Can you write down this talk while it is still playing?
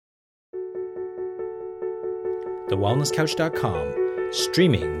thewellnesscouch.com,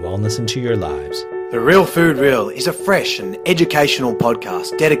 streaming wellness into your lives. The Real Food Real is a fresh and educational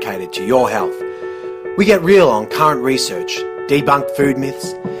podcast dedicated to your health. We get real on current research, debunk food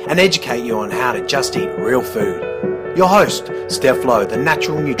myths, and educate you on how to just eat real food. Your host, Steph Lowe, the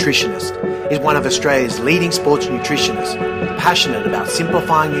natural nutritionist, is one of Australia's leading sports nutritionists, passionate about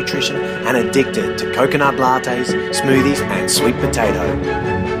simplifying nutrition and addicted to coconut lattes, smoothies, and sweet potato.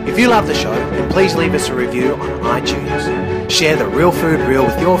 If you love the show, then please leave us a review on iTunes. Share the Real Food Real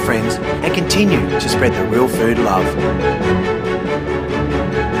with your friends and continue to spread the real food love.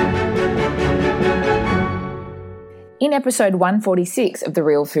 In episode 146 of The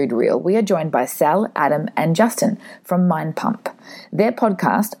Real Food Real, we are joined by Sal, Adam and Justin from Mind Pump. Their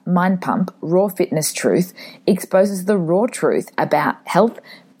podcast, Mind Pump, Raw Fitness Truth, exposes the raw truth about health,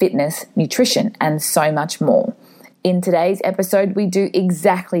 fitness, nutrition and so much more. In today's episode, we do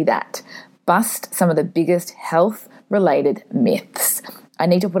exactly that. Bust some of the biggest health-related myths. I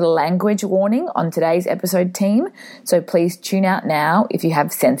need to put a language warning on today's episode, team, so please tune out now if you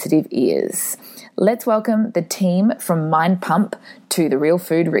have sensitive ears. Let's welcome the team from Mind Pump to The Real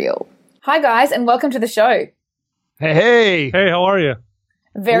Food Real. Hi, guys, and welcome to the show. Hey, how are you?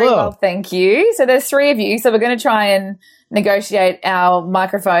 Very Hello. well, thank you. So there's three of you, so we're going to try and negotiate our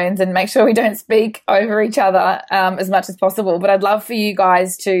microphones and make sure we don't speak over each other as much as possible. But I'd love for you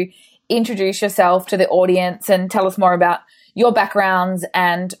guys to introduce yourself to the audience and tell us more about your backgrounds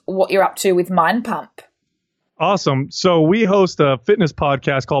and what you're up to with Mind Pump. Awesome. So we host a fitness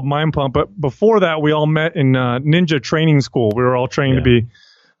podcast called Mind Pump, but before that, we all met in ninja training school. We were all trained to be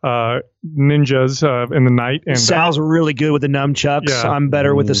ninjas in the night. And Sal's really good with the nunchucks. Yeah. I'm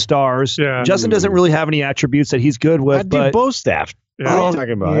better with the stars. Yeah. Justin doesn't really have any attributes that he's good with. I do bow staff. Yeah. What are you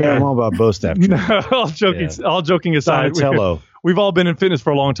talking about? Yeah. I'm all about bow staff. all joking aside, Donatello. we've all been in fitness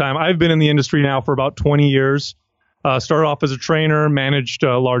for a long time. I've been in the industry now for about 20 years. Started off as a trainer, managed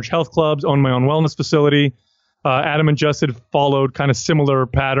large health clubs, owned my own wellness facility. Adam and Justin followed kind of similar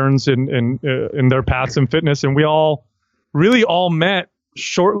patterns in their paths in fitness, and we all met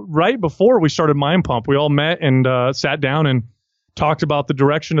right before we started Mind Pump. We all met and sat down and talked about the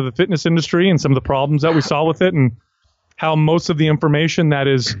direction of the fitness industry and some of the problems that we saw with it, and how most of the information that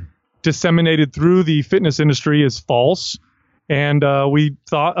is disseminated through the fitness industry is false. And we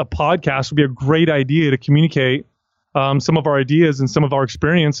thought a podcast would be a great idea to communicate some of our ideas and some of our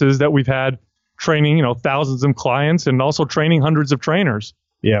experiences that we've had training, thousands of clients and also training hundreds of trainers.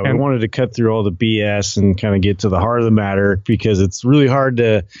 Yeah, we wanted to cut through all the BS and kind of get to the heart of the matter, because it's really hard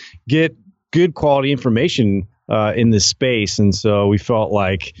to get good quality information in this space. And so we felt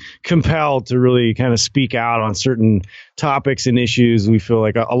like compelled to really kind of speak out on certain topics and issues. We feel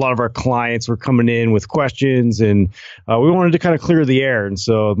like a lot of our clients were coming in with questions, and we wanted to kind of clear the air. And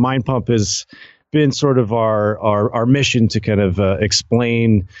so Mind Pump has been sort of our mission to kind of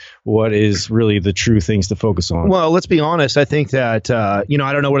explain what is really the true things to focus on. Well, let's be honest. I think that, I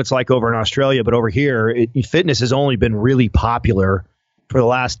don't know what it's like over in Australia, but over here, fitness has only been really popular for the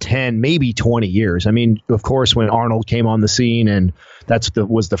last 10, maybe 20 years. I mean, of course, when Arnold came on the scene, and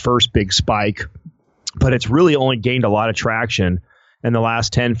was the first big spike, but it's really only gained a lot of traction in the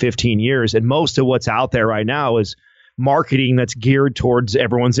last 10, 15 years. And most of what's out there right now is marketing that's geared towards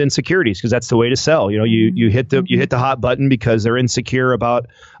everyone's insecurities, because that's the way to sell. You hit the hot button because they're insecure about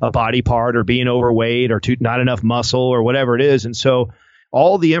a body part or being overweight or not enough muscle or whatever it is. And so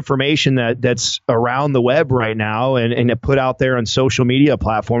all the information that's around the web right now and put out there on social media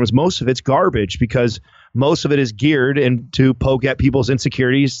platforms, most of it's garbage, because most of it is geared to poke at people's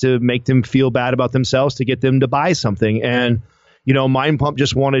insecurities, to make them feel bad about themselves, to get them to buy something. And, Mind Pump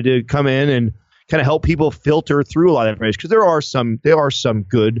just wanted to come in and kind of help people filter through a lot of information, because there are some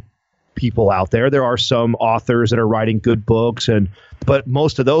good people out there. There are some authors that are writing good books, but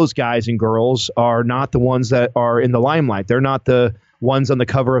most of those guys and girls are not the ones that are in the limelight. They're not the ones on the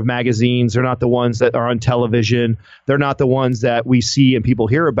cover of magazines. They're not the ones that are on television. They're not the ones that we see and people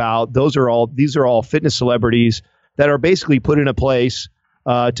hear about. These are all fitness celebrities that are basically put in a place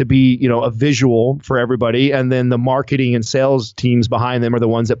to be, a visual for everybody. And then the marketing and sales teams behind them are the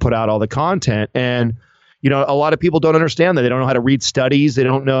ones that put out all the content. And, a lot of people don't understand that. They don't know how to read studies. They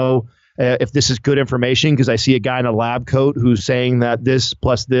don't know if this is good information, because I see a guy in a lab coat who's saying that this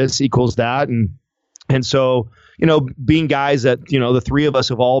plus this equals that. And so, being guys that, the three of us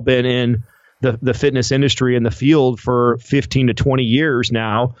have all been in the fitness industry in the field for 15 to 20 years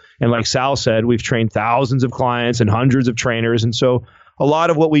now. And like Sal said, we've trained thousands of clients and hundreds of trainers. And so a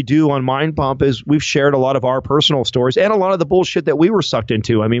lot of what we do on Mind Pump is we've shared a lot of our personal stories and a lot of the bullshit that we were sucked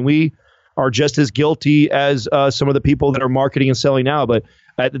into. I mean, we are just as guilty as some of the people that are marketing and selling now. But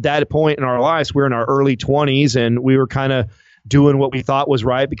at that point in our lives, we're in our early 20s, and we were kind of doing what we thought was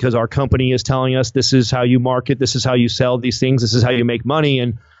right because our company is telling us this is how you market, this is how you sell these things, this is how you make money.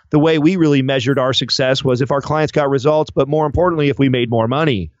 And the way we really measured our success was if our clients got results, but more importantly, if we made more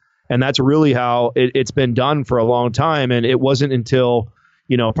money. And that's really how it's been done for a long time. And it wasn't until,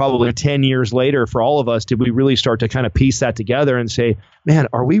 probably 10 years later for all of us did we really start to kind of piece that together and say, man,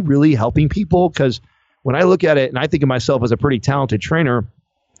 are we really helping people? Because when I look at it and I think of myself as a pretty talented trainer,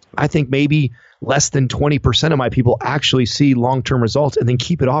 I think maybe less than 20% of my people actually see long-term results and then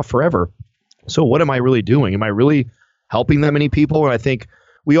keep it off forever. So what am I really doing? Am I really helping that many people? And I think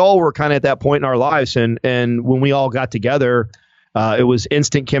we all were kind of at that point in our lives. And when we all got together, it was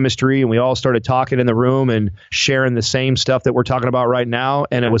instant chemistry, and we all started talking in the room and sharing the same stuff that we're talking about right now.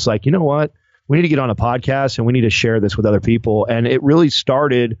 And it was like, you know what? We need to get on a podcast and we need to share this with other people. And it really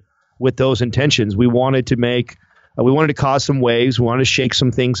started with those intentions. We wanted to cause some waves. We wanted to shake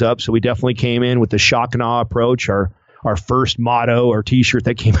some things up. So we definitely came in with the shock and awe approach. Our first motto or T-shirt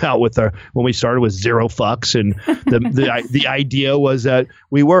that came out when we started was 0 fucks, and the idea was that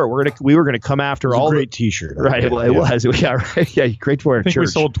we were gonna come after all. Great T-shirt, right? It was, yeah, right, yeah, great for our church. We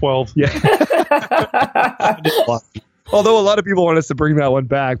sold 12. Yeah. Although a lot of people want us to bring that one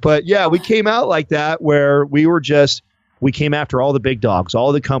back, but yeah, we came out like that where we came after all the big dogs,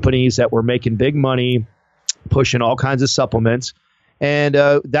 all the companies that were making big money, pushing all kinds of supplements. And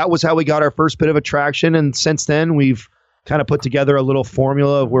that was how we got our first bit of attraction. And since then, we've kind of put together a little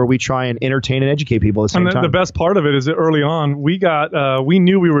formula where we try and entertain and educate people at the same time. The best part of it is that early on, we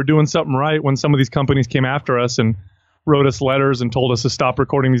knew we were doing something right when some of these companies came after us and wrote us letters and told us to stop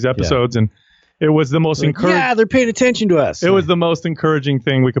recording these episodes. Yeah. And it was the most encouraging. Yeah, they're paying attention to us. It was the most encouraging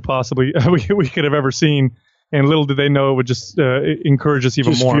thing we could possibly we could have ever seen. And little did they know it would just encourage us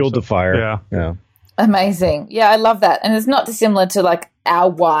even more. Fueled the fire. Yeah. Amazing. Yeah, I love that. And it's not dissimilar to like our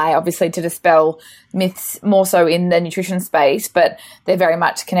why, obviously, to dispel myths more so in the nutrition space, but they're very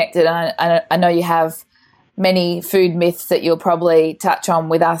much connected. And I know you have many food myths that you'll probably touch on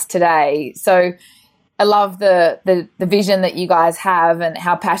with us today. So I love the vision that you guys have and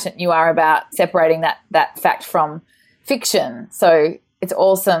how passionate you are about separating that fact from fiction. So it's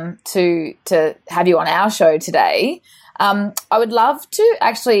awesome to have you on our show today. I would love to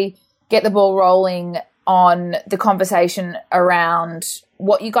actually get the ball rolling on the conversation around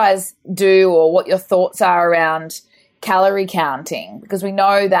what you guys do or what your thoughts are around calorie counting, because we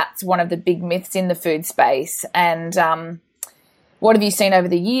know that's one of the big myths in the food space. And what have you seen over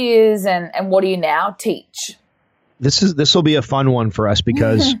the years, and what do you now teach? This will be a fun one for us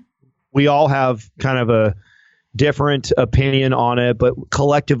because we all have kind of a different opinion on it, but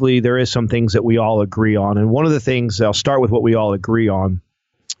collectively there is some things that we all agree on. And one of the things, I'll start with what we all agree on,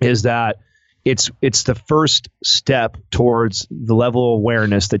 is that it's the first step towards the level of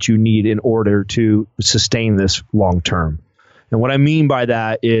awareness that you need in order to sustain this long term. And what I mean by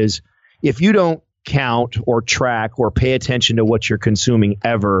that is if you don't count or track or pay attention to what you're consuming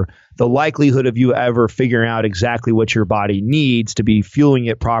ever, the likelihood of you ever figuring out exactly what your body needs to be fueling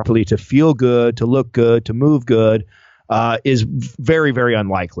it properly, to feel good, to look good, to move good, is very, very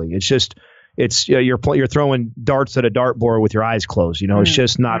unlikely. You're throwing darts at a dartboard with your eyes closed. It's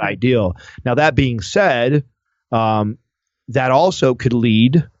just not ideal. Now, that being said, that also could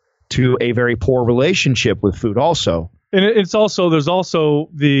lead to a very poor relationship with food also. And there's also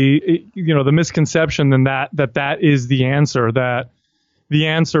the misconception that is the answer, that the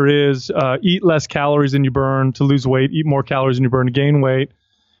answer is eat less calories than you burn to lose weight, eat more calories than you burn to gain weight.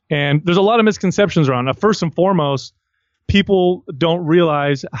 And there's a lot of misconceptions around. Now, first and foremost, people don't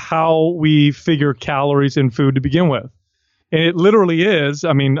realize how we figure calories in food to begin with. And it literally is,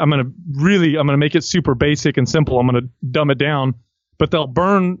 I'm going to make it super basic and simple. I'm going to dumb it down, but they'll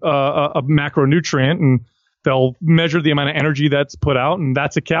burn a macronutrient and they'll measure the amount of energy that's put out, and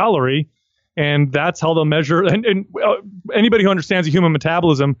that's a calorie. And that's how they'll measure. And anybody who understands the human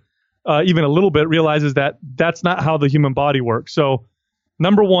metabolism, even a little bit, realizes that that's not how the human body works. So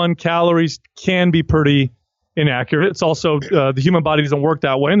number one, calories can be pretty inaccurate. It's also the human body doesn't work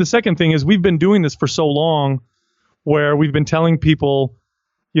that way. And the second thing is we've been doing this for so long where we've been telling people,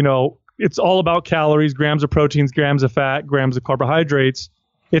 it's all about calories, grams of proteins, grams of fat, grams of carbohydrates.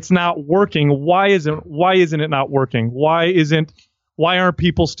 It's not working. Why isn't it not working? Why aren't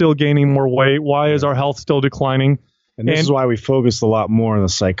people still gaining more weight? Why is our health still declining? And this is why we focused a lot more on the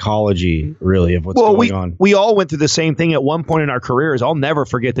psychology, really, of what's going on. We all went through the same thing at one point in our careers. I'll never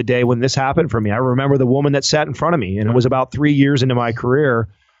forget the day when this happened for me. I remember the woman that sat in front of me, and it was about 3 years into my career.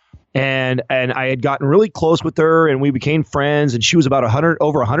 And I had gotten really close with her, and we became friends, and she was about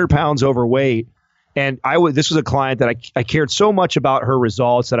over 100 pounds overweight. And this was a client that I cared so much about her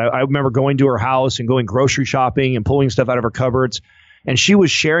results that I remember going to her house and going grocery shopping and pulling stuff out of her cupboards. And she was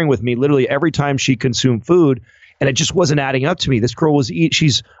sharing with me literally every time she consumed food. And it just wasn't adding up to me. This girl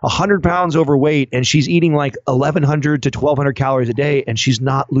she's 100 pounds overweight and she's eating like 1,100 to 1,200 calories a day and she's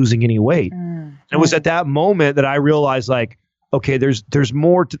not losing any weight. And it was at that moment that I realized, like, okay, there's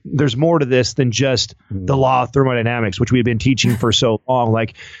more to this than just the law of thermodynamics, which we've been teaching for so long.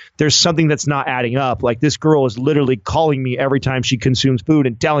 Like, there's something that's not adding up. Like, this girl is literally calling me every time she consumes food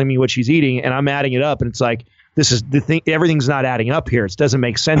and telling me what she's eating, and I'm adding it up, and it's like, this is the thing. Everything's not adding up here. It doesn't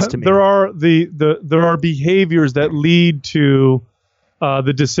make sense to me. There are behaviors that lead to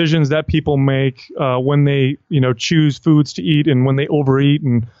the decisions that people make when they choose foods to eat, and when they overeat,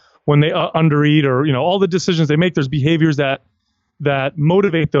 and when they undereat, or all the decisions they make. There's behaviors that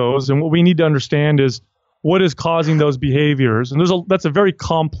motivate those, and what we need to understand is what is causing those behaviors. And that's a very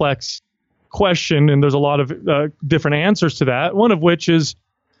complex question, and there's a lot of different answers to that. One of which is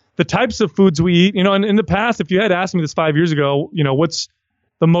the types of foods we eat. And in the past, if you had asked me this 5 years ago, what's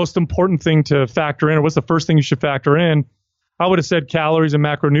the most important thing to factor in, or what's the first thing you should factor in, I would have said calories and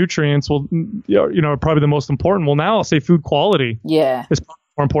macronutrients. Well, are probably the most important. Well, now I'll say food quality. Yeah, is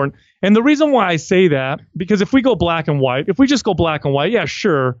more important. And the reason why I say that, because if we just go black and white, yeah,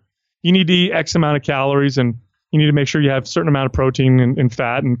 sure, you need to eat X amount of calories, and you need to make sure you have a certain amount of protein and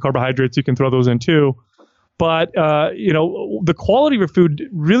fat and carbohydrates. You can throw those in too. But the quality of your food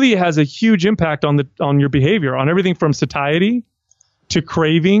really has a huge impact on your behavior, on everything from satiety to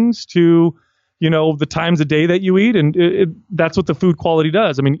cravings to the times of day that you eat, and that's what the food quality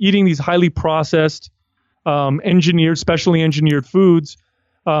does. I mean, eating these highly processed, specially engineered foods,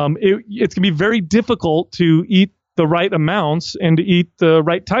 it's gonna be very difficult to eat the right amounts and to eat the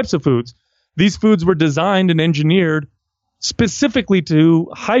right types of foods. These foods were designed and engineered specifically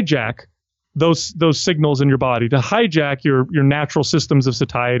to hijack those signals in your body, to hijack your natural systems of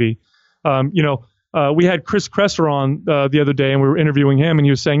satiety. We had Chris Kresser on the other day, and we were interviewing him, and he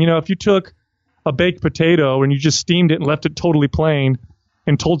was saying, if you took a baked potato and you just steamed it and left it totally plain,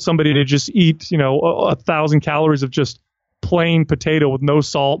 and told somebody to just eat 1,000 calories of just plain potato with no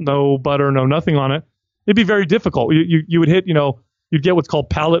salt, no butter, no nothing on it, it'd be very difficult. You would hit, you'd get what's called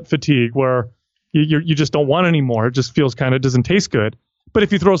palate fatigue, where you just don't want any more. It just feels doesn't taste good. But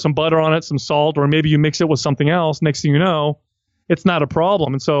if you throw some butter on it, some salt, or maybe you mix it with something else, next thing you know, it's not a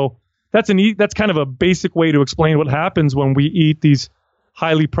problem. And so that's kind of a basic way to explain what happens when we eat these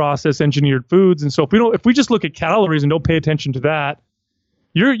highly processed engineered foods. And so if we just look at calories and don't pay attention to that,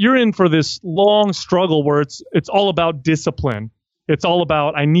 you're in for this long struggle where it's all about discipline. It's all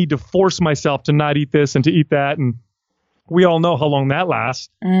about, I need to force myself to not eat this and to eat that. And we all know how long that lasts.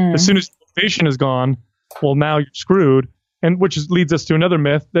 As soon as motivation is gone, well, now you're screwed. And which leads us to another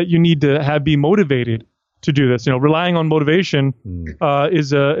myth, that you need to be motivated to do this. Relying on motivation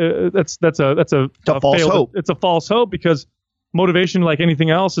is that's a false hope. It's a false hope, because motivation, like anything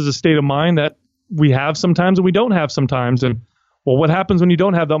else, is a state of mind that we have sometimes and we don't have sometimes. And well, what happens when you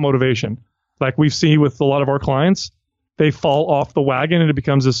don't have that motivation? Like we've seen with a lot of our clients, they fall off the wagon, and it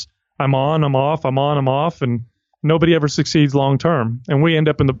becomes this: I'm on, I'm off, I'm on, I'm off, and nobody ever succeeds long term, and we end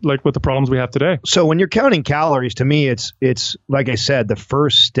up with the problems we have today. So when you're counting calories, to me, it's like I said, the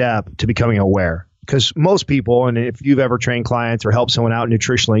first step to becoming aware. Because most people, and if you've ever trained clients or helped someone out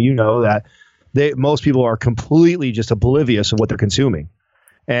nutritionally, you know that most people are completely just oblivious of what they're consuming,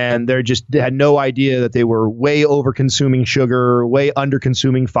 and they had no idea that they were way over consuming sugar, way under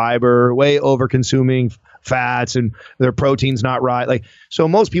consuming fiber, way over consuming fats, and their protein's not right. Like, so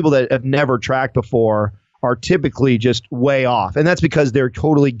most people that have never tracked before are typically just way off. And that's because they're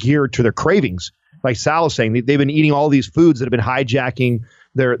totally geared to their cravings. Like Sal was saying, they've been eating all these foods that have been hijacking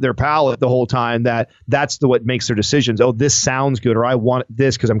their palate the whole time. That's what makes their decisions. Oh, this sounds good, or I want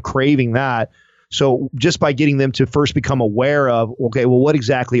this because I'm craving that. So just by getting them to first become aware of, okay, well, what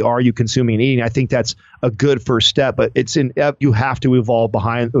exactly are you consuming and eating? I think that's a good first step, but you have to evolve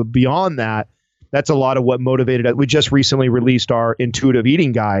beyond that. That's a lot of what motivated us. We just recently released our intuitive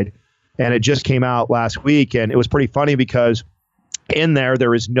eating guide, and it just came out last week, and it was pretty funny because in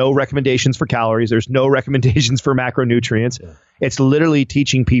there is no recommendations for calories. There's no recommendations for macronutrients. Yeah. It's literally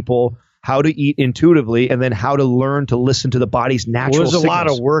teaching people how to eat intuitively, and then how to learn to listen to the body's natural signals. There's a lot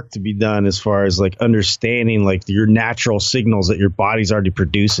of work to be done as far as like understanding like your natural signals that your body's already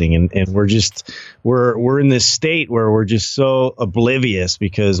producing. And we're in this state where we're just so oblivious,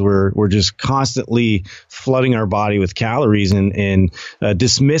 because we're just constantly flooding our body with calories and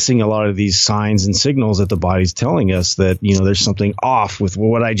dismissing a lot of these signs and signals that the body's telling us that, there's something off with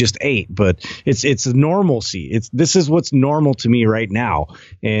what I just ate. But it's normalcy. This is what's normal to me right now.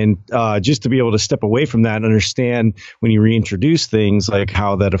 And just to be able to step away from that and understand when you reintroduce things, like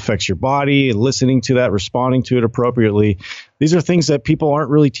how that affects your body, listening to that, responding to it appropriately. These are things that people aren't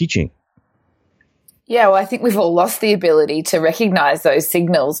really teaching. Yeah, well, I think we've all lost the ability to recognize those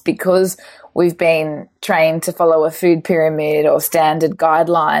signals because we've been trained to follow a food pyramid or standard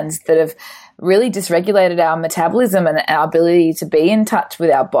guidelines that have really dysregulated our metabolism and our ability to be in touch with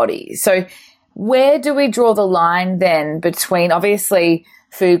our body. So where do we draw the line then between, obviously,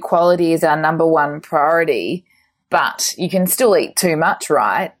 food quality is our number one priority, but you can still eat too much,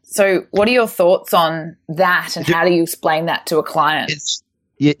 right? So what are your thoughts on that, and how do you explain that to a client?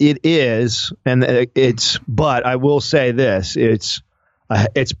 It is, but I will say this, it's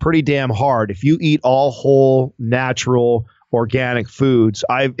pretty damn hard. If you eat all whole, natural, organic foods,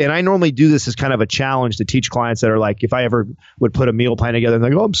 I normally do this as kind of a challenge to teach clients that are like, if I ever would put a meal plan together and they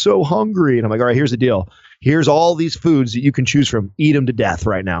go, I'm so hungry. And I'm like, all right, here's the deal. Here's all these foods that you can choose from. Eat them to death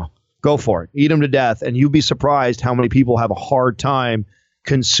right now. Go for it. Eat them to death. And you'd be surprised how many people have a hard time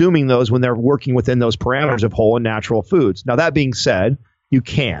consuming those when they're working within those parameters of whole and natural foods. Now, that being said, you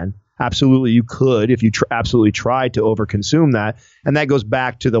can. Absolutely, you could if you absolutely tried to overconsume that. And that goes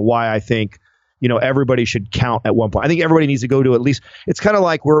back to the why I think, everybody should count at one point. I think everybody needs to go to at least, it's kind of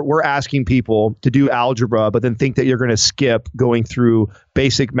like we're asking people to do algebra, but then think that you're going to skip going through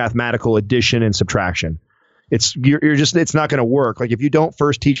basic mathematical addition and subtraction. It's not going to work. Like if you don't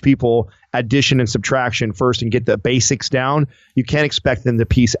first teach people addition and subtraction first and get the basics down, you can't expect them to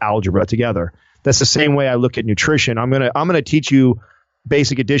piece algebra together. That's the same way I look at nutrition. I'm going to teach you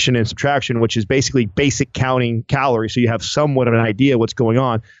basic addition and subtraction, which is basically basic counting calories. So you have somewhat of an idea what's going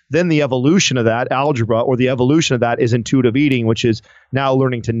on. Then the evolution of that, algebra, or the evolution of that is intuitive eating, which is now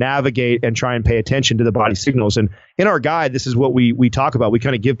learning to navigate and try and pay attention to the body signals. And in our guide, this is what we talk about. We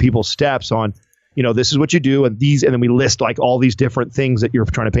kind of give people steps on, this is what you do, and then we list like all these different things that you're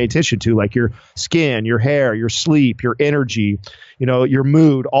trying to pay attention to, like your skin, your hair, your sleep, your energy, your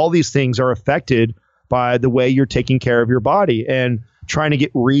mood. All these things are affected by the way you're taking care of your body and trying to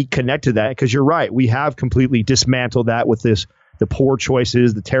get reconnected to that, because you're right. We have completely dismantled that with the poor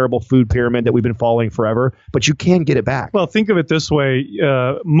choices, the terrible food pyramid that we've been following forever, but you can get it back. Well, think of it this way.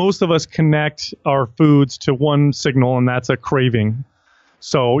 Most of us connect our foods to one signal, and that's a craving.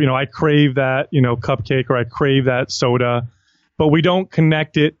 So, I crave that, cupcake, or I crave that soda, but we don't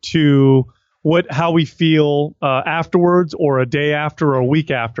connect it to how we feel afterwards, or a day after, or a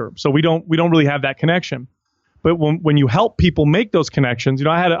week after. So we don't really have that connection. But when you help people make those connections,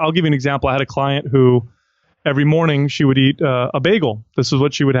 I'll give you an example. I had a client who every morning she would eat a bagel. This is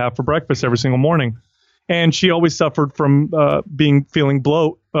what she would have for breakfast every single morning. And she always suffered from feeling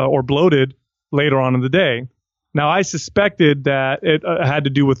bloated later on in the day. Now, I suspected that it had to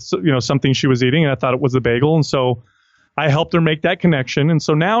do with something she was eating, and I thought it was the bagel. And so I helped her make that connection. And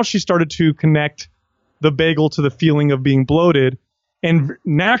so now she started to connect the bagel to the feeling of being bloated. And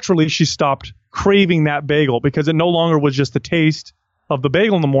naturally, she stopped craving that bagel, because it no longer was just the taste of the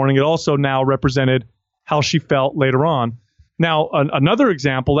bagel in the morning. It also now represented how she felt later on. Now, another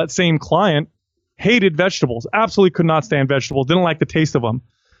example, that same client hated vegetables, absolutely could not stand vegetables, didn't like the taste of them.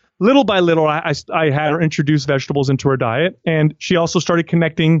 Little by little, I had her introduce vegetables into her diet, and she also started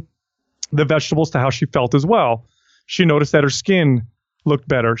connecting the vegetables to how she felt as well. She noticed that her skin looked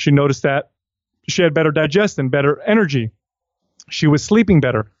better. She noticed that she had better digestion, better energy. She was sleeping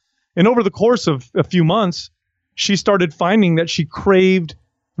better. And over the course of a few months, she started finding that she craved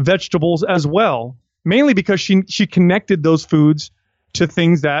vegetables as well, mainly because she connected those foods to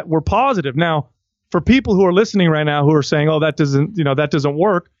things that were positive. Now, for people who are listening right now who are saying, "Oh, that doesn't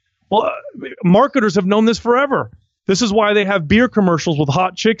work," well, marketers have known this forever. This is why they have beer commercials with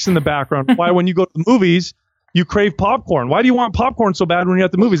hot chicks in the background. Why, when you go to the movies, you crave popcorn. Why do you want popcorn so bad when you're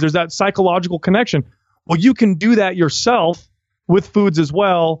at the movies? There's that psychological connection. Well, you can do that yourself with foods as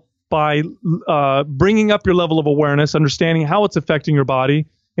well, by bringing up your level of awareness, understanding how it's affecting your body.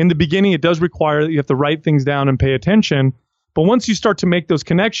 In the beginning, it does require that you have to write things down and pay attention. But once you start to make those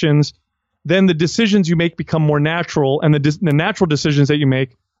connections, then the decisions you make become more natural, and the natural decisions that you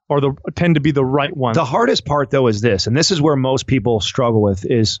make tend to be the right ones. The hardest part, though, is this, and this is where most people struggle with,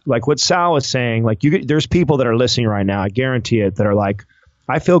 is like what Sal is saying. Like there's people that are listening right now, I guarantee it, that are like,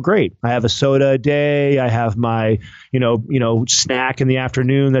 I feel great. I have a soda a day. I have my, snack in the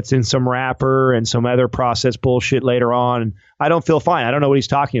afternoon that's in some wrapper and some other processed bullshit later on. And I don't feel fine. I don't know what he's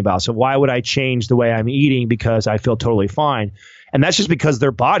talking about. So why would I change the way I'm eating because I feel totally fine? And that's just because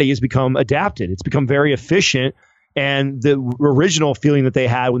their body has become adapted. It's become very efficient. And the original feeling that they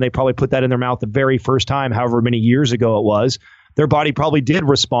had when they probably put that in their mouth the very first time, however many years ago it was, their body probably did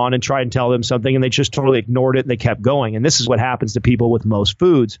respond and try and tell them something, and they just totally ignored it and they kept going. And this is what happens to people with most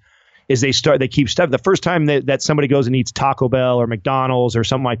foods, is they keep stuff. The first time that somebody goes and eats Taco Bell or McDonald's or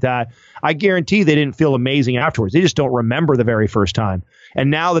something like that, I guarantee they didn't feel amazing afterwards. They just don't remember the very first time.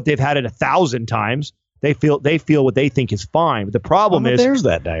 And now that they've had it 1,000 times, they feel what they think is fine. But the problem is there's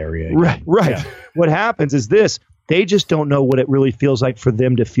that diarrhea. Right. Yeah. What happens is this. They just don't know what it really feels like for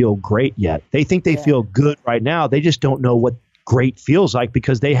them to feel great yet. They think they feel good right now. They just don't know what great feels like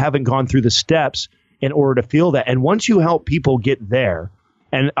because they haven't gone through the steps in order to feel that. And once you help people get there,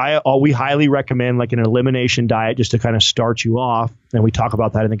 and we highly recommend like an elimination diet just to kind of start you off. And we talk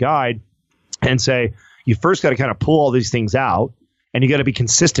about that in the guide and say, you first got to kind of pull all these things out and you got to be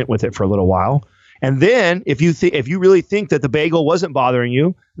consistent with it for a little while. And then if you really think that the bagel wasn't bothering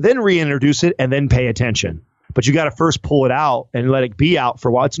you, then reintroduce it and then pay attention. But you got to first pull it out and let it be out for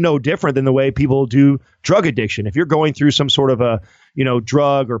a while. It's no different than the way people do drug addiction. If you're going through some sort of a,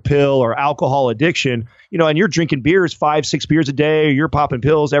 drug or pill or alcohol addiction, and you're drinking beers, 5-6 beers a day, or you're popping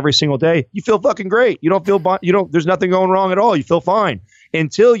pills every single day, you feel fucking great. There's nothing going wrong at all. You feel fine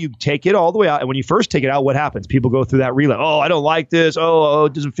until you take it all the way out. And when you first take it out, what happens? People go through that relapse. Oh, I don't like this. Oh,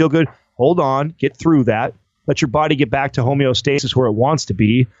 it doesn't feel good. Hold on, get through that. Let your body get back to homeostasis where it wants to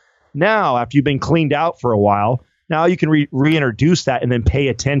be. Now, after you've been cleaned out for a while, now you can reintroduce that and then pay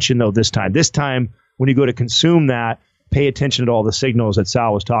attention, though, this time. This time, when you go to consume that, pay attention to all the signals that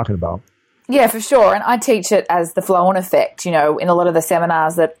Sal was talking about. Yeah, for sure. And I teach it as the flow-on effect. In a lot of the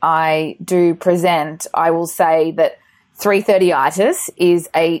seminars that I do present, I will say that 330-itis is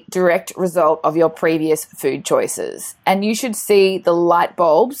a direct result of your previous food choices. And you should see the light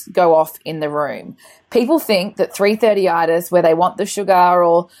bulbs go off in the room. People think that 330-itis, where they want the sugar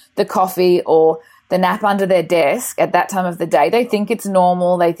or the coffee or the nap under their desk at that time of the day, they think it's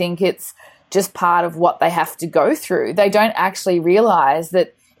normal. They think it's just part of what they have to go through. They don't actually realize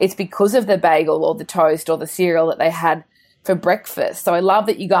that it's because of the bagel or the toast or the cereal that they had for breakfast. So I love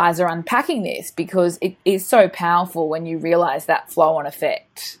that you guys are unpacking this because it is so powerful when you realize that flow-on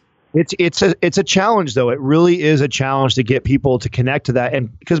effect. It's a challenge, though. It really is a challenge to get people to connect to that,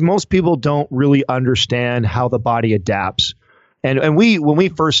 and because most people don't really understand how the body adapts. And when we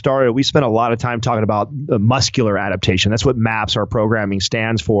first started, we spent a lot of time talking about the muscular adaptation. That's what MAPS, our programming,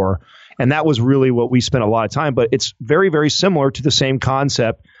 stands for. And that was really what we spent a lot of time. But it's very, very similar to the same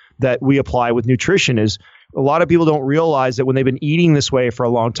concept that we apply with nutrition. Is a lot of people don't realize that when they've been eating this way for a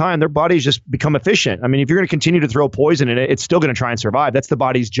long time, their bodies just become efficient. I mean, if you're going to continue to throw poison in it, it's still going to try and survive. That's the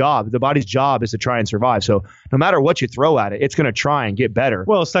body's job. The body's job is to try and survive. So no matter what you throw at it, it's going to try and get better.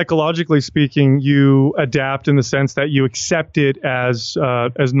 Well, psychologically speaking, you adapt in the sense that you accept it as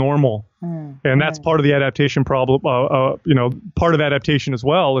normal. And that's part of the adaptation problem. Part of adaptation as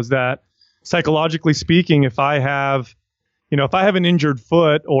well is that psychologically speaking, if I have an injured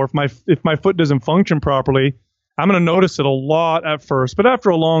foot or if my foot doesn't function properly, I'm going to notice it a lot at first. But after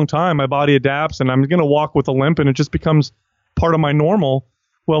a long time, my body adapts and I'm going to walk with a limp and it just becomes part of my normal.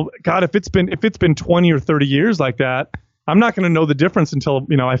 Well, God, if it's been 20 or 30 years like that, I'm not going to know the difference until,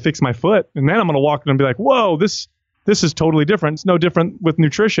 I fix my foot. And then I'm going to walk in and be like, whoa, this is totally different. It's no different with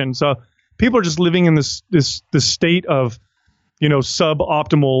nutrition. So people are just living in this state of,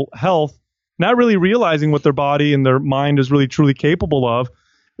 suboptimal health, not really realizing what their body and their mind is really truly capable of.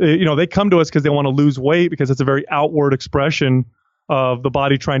 They come to us because they want to lose weight because it's a very outward expression of the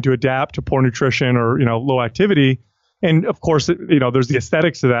body trying to adapt to poor nutrition or, low activity. And of course, there's the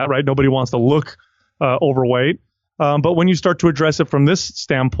aesthetics to that, right? Nobody wants to look overweight. But when you start to address it from this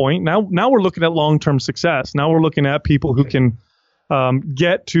standpoint, now we're looking at long-term success. Now we're looking at people who can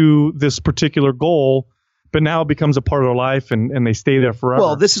get to this particular goal, but now it becomes a part of their life and they stay there forever.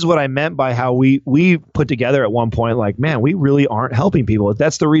 Well, this is what I meant by how we put together at one point, like, man, we really aren't helping people.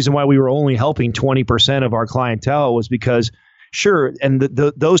 That's the reason why we were only helping 20% of our clientele, was because, sure, and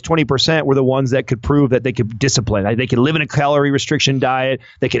those 20% were the ones that could prove that they could discipline. They could live in a calorie restriction diet.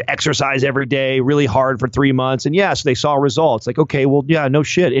 They could exercise every day really hard for 3 months. And yes, they saw results. Like, okay, well, yeah, no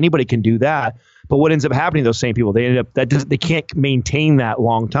shit. Anybody can do that. But what ends up happening to those same people, they can't maintain that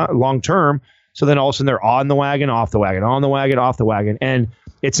long term. So then all of a sudden they're on the wagon, off the wagon, on the wagon, off the wagon. And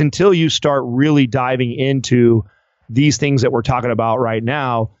it's until you start really diving into these things that we're talking about right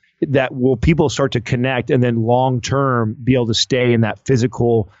now that will people start to connect and then long term be able to stay in that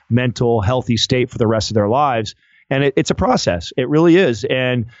physical, mental, healthy state for the rest of their lives. And it's a process. It really is.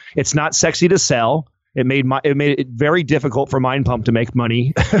 And it's not sexy to sell. It made it very difficult for Mind Pump to make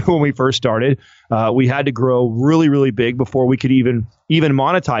money when we first started. We had to grow really, really big before we could even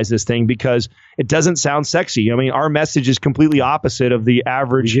monetize this thing, because it doesn't sound sexy. I mean, our message is completely opposite of the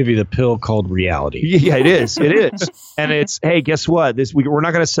average. We give you the pill called reality. Yeah, it is. It is. And it's, hey, guess what? We're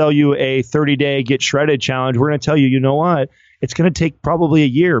not going to sell you a 30-day get shredded challenge. We're going to tell you, you know what? it's going to take probably a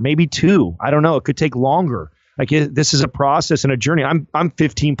year, maybe 2. I don't know. It could take longer. Like this is a process and a journey. I'm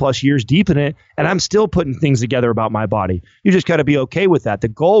 15 plus years deep in it, and I'm still putting things together about my body. You just got to be okay with that. The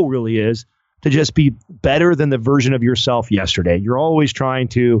goal really is to just be better than the version of yourself yesterday. You're always trying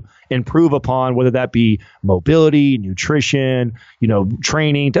to improve upon, whether that be mobility, nutrition,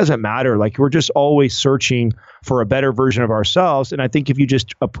 training, it doesn't matter. Like we're just always searching for a better version of ourselves. And I think if you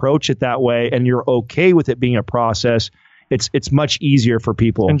just approach it that way and you're okay with it being a process, it's much easier for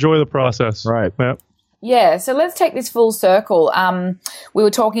people. Enjoy the process. Right. Yeah. Yeah, so let's take this full circle. We were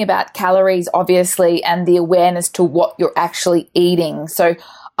talking about calories, obviously, and the awareness to what you're actually eating. So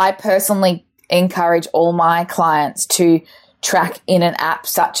I personally encourage all my clients to track in an app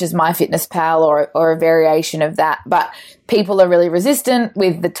such as MyFitnessPal or a variation of that. But people are really resistant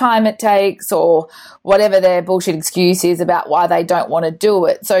with the time it takes or whatever their bullshit excuse is about why they don't want to do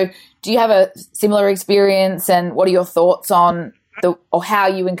it. So do you have a similar experience, and what are your thoughts on or how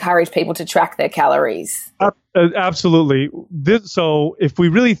you encourage people to track their calories? Absolutely. So if we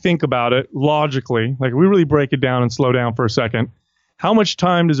really think about it logically, like we really break it down and slow down for a second, how much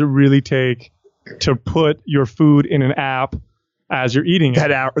time does it really take to put your food in an app as you're eating it?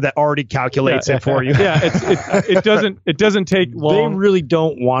 That already calculates it for you. Yeah, it doesn't take long. They really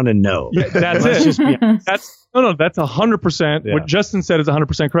don't want to know. Yeah, that's it. That's 100%. What Justin said is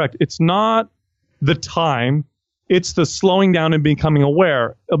 100% correct. It's not the time. It's the slowing down and becoming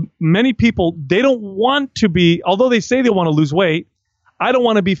aware. Many people, they don't want to be, although they say they want to lose weight, I don't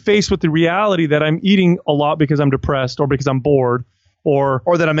want to be faced with the reality that I'm eating a lot because I'm depressed or because I'm bored or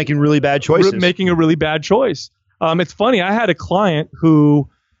that I'm making really bad choices. Making a really bad choice. It's funny. I had a client who,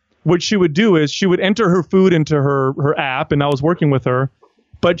 what she would do is she would enter her food into her app, and I was working with her,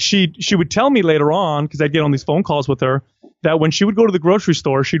 but she would tell me later on, because I'd get on these phone calls with her, that when she would go to the grocery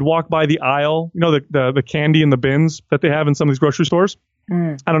store, she'd walk by the aisle, the candy in the bins that they have in some of these grocery stores.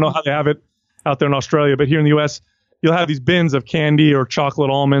 I don't know how they have it out there in Australia, but here in the U.S., you'll have these bins of candy or chocolate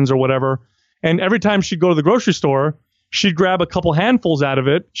almonds or whatever. And every time she'd go to the grocery store, she'd grab a couple handfuls out of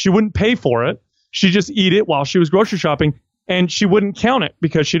it. She wouldn't pay for it. She'd just eat it while she was grocery shopping, and she wouldn't count it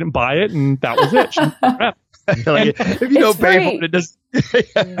because she didn't buy it, and that was it. If you don't pay for it,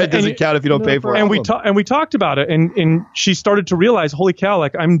 it doesn't count if you don't pay for it. And we talked about it, and she started to realize, holy cow,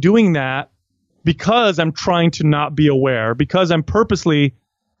 like I'm doing that because I'm trying to not be aware, because I'm purposely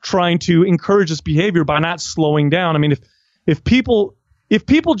trying to encourage this behavior by not slowing down. I mean, if people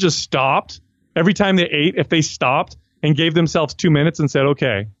just stopped every time they ate, if they stopped and gave themselves 2 minutes and said,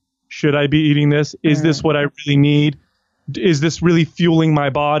 okay, should I be eating this? Is this what I really need? Is this really fueling my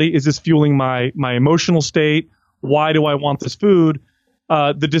body? Is this fueling my emotional state? Why do I want this food?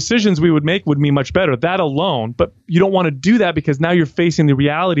 The decisions we would make would be much better, that alone. But you don't want to do that because now you're facing the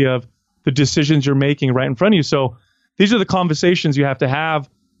reality of the decisions you're making right in front of you. So these are the conversations you have to have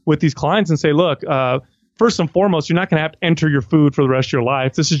with these clients and say, look, first and foremost, you're not going to have to enter your food for the rest of your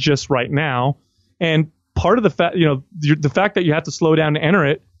life. This is just right now. And part of the fact, the fact that you have to slow down to enter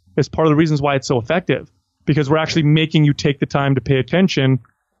it is part of the reasons why it's so effective, because we're actually making you take the time to pay attention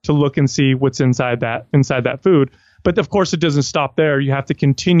to look and see what's inside that food. But of course, it doesn't stop there. You have to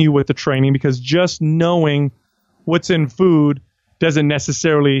continue with the training, because just knowing what's in food doesn't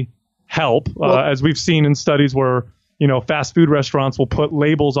necessarily help. As we've seen in studies where, fast food restaurants will put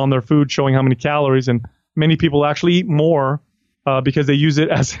labels on their food showing how many calories, and many people actually eat more because they use it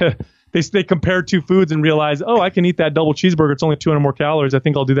as they compare two foods and realize, oh, I can eat that double cheeseburger. It's only 200 more calories. I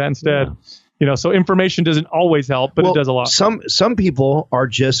think I'll do that instead. Yeah. So information doesn't always help, but it does a lot. Some people are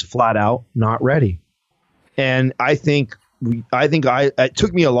just flat out not ready. And I think it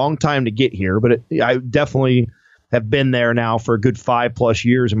took me a long time to get here, but I definitely have been there now for a good 5+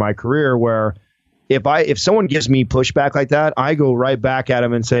 years in my career, where if someone gives me pushback like that, I go right back at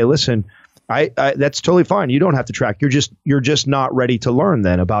them and say, listen, I that's totally fine. You don't have to track. You're just not ready to learn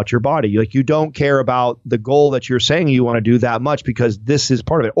then about your body. Like, you don't care about the goal that you're saying you want to do that much, because this is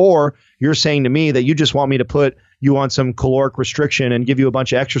part of it. Or you're saying to me that you just want me to put you on some caloric restriction and give you a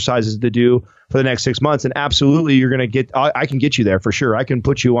bunch of exercises to do for the next 6 months. And absolutely, you're going to I can get you there for sure. I can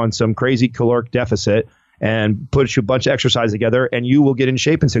put you on some crazy caloric deficit and put you a bunch of exercise together, and you will get in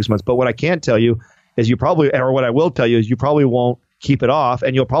shape in 6 months. But what I can't tell you is what I will tell you is you probably won't keep it off,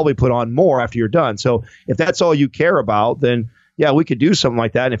 and you'll probably put on more after you're done. So if that's all you care about, then yeah, we could do something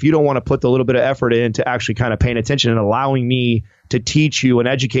like that. And if you don't want to put the little bit of effort into actually kind of paying attention and allowing me to teach you and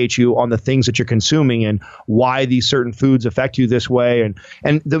educate you on the things that you're consuming and why these certain foods affect you this way,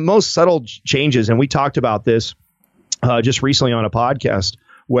 and the most subtle changes, and we talked about this just recently on a podcast,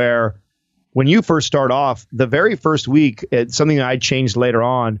 where when you first start off, the very first week, something that I changed later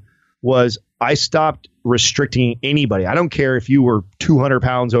on was I stopped restricting anybody. I don't care if you were 200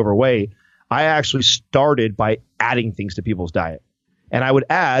 pounds overweight. I actually started by adding things to people's diet. And I would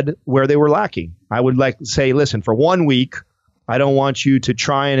add where they were lacking. I would say, listen, for 1 week, I don't want you to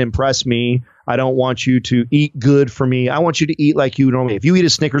try and impress me. I don't want you to eat good for me. I want you to eat like you normally. If you eat a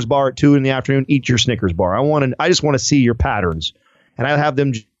Snickers bar at 2 p.m, eat your Snickers bar. I just want to see your patterns. And I have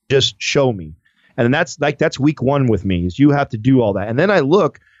them just show me. And that's week 1 with me, is you have to do all that. And then I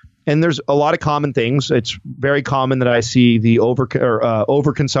look, and there's a lot of common things. It's very common that I see the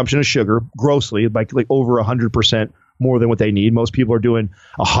overconsumption of sugar grossly, like over 100% more than what they need. Most people are doing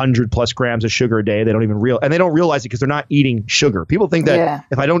 100+ grams of sugar a day. They don't even and they don't realize it because they're not eating sugar. People think that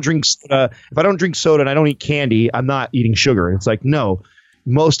if I don't drink soda and I don't eat candy, I'm not eating sugar. And it's like, no,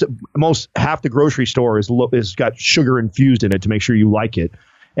 most half the grocery store is got sugar infused in it to make sure you like it.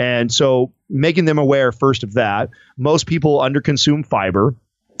 And so making them aware first of that. Most people underconsume fiber,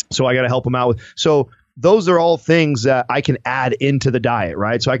 so I got to help them out with. So those are all things that I can add into the diet,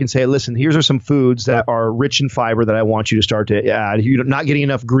 right? So I can say, listen, here's are some foods that are rich in fiber that I want you to start to add. You're not getting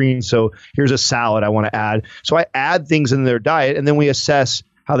enough greens, so here's a salad I want to add. So I add things in their diet, and then we assess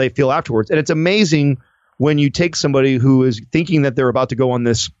how they feel afterwards. And it's amazing when you take somebody who is thinking that they're about to go on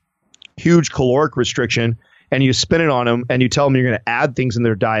this huge caloric restriction, and you spin it on them, and you tell them you're going to add things in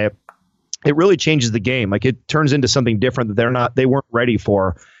their diet. It really changes the game. Like, it turns into something different that they weren't ready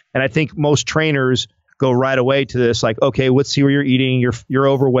for. And I think most trainers go right away to this, like, okay, let's see where you're eating. You're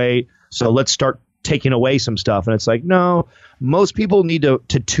overweight, so let's start taking away some stuff. And it's like, no, most people need to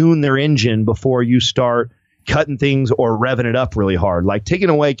tune their engine before you start cutting things or revving it up really hard. Like, taking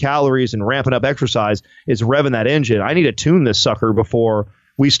away calories and ramping up exercise is revving that engine. I need to tune this sucker before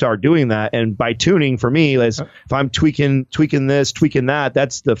we start doing that. And by tuning, for me, is if I'm tweaking this, tweaking that,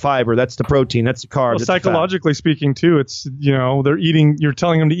 that's the fiber, that's the protein, that's the carbs. Well, psychologically speaking too, it's, you're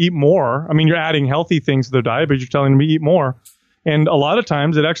telling them to eat more. I mean, you're adding healthy things to their diet, but you're telling them to eat more. And a lot of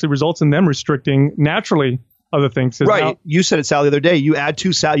times it actually results in them restricting naturally other things. Right. Now, you said it, Sal, the other day. You add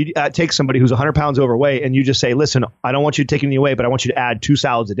 2 salads. You take somebody who's 100 pounds overweight, and you just say, listen, I don't want you to take any away, but I want you to add 2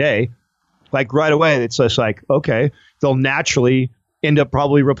 salads a day. Like, right away, it's just like, okay, they'll naturally end up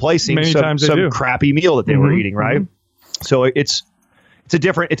probably replacing some crappy meal that they were eating, right? Mm-hmm. So it's a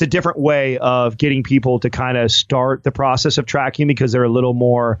different way of getting people to kind of start the process of tracking, because they're a little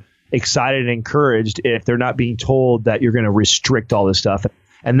more excited and encouraged if they're not being told that you're going to restrict all this stuff.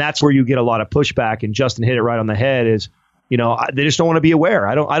 And that's where you get a lot of pushback. And Justin hit it right on the head, is, they just don't want to be aware.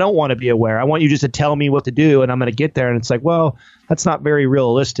 I don't want to be aware. I want you just to tell me what to do, and I'm going to get there. And it's like, well, that's not very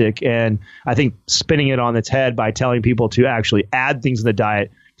realistic. And I think spinning it on its head by telling people to actually add things in the diet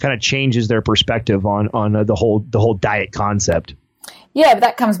kind of changes their perspective on the whole diet concept. Yeah, but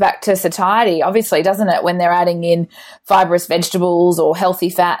that comes back to satiety, obviously, doesn't it? When they're adding in fibrous vegetables or healthy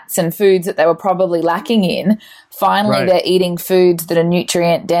fats and foods that they were probably lacking in, finally they're eating foods that are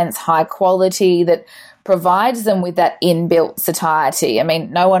nutrient dense, high quality, that provides them with that inbuilt satiety. I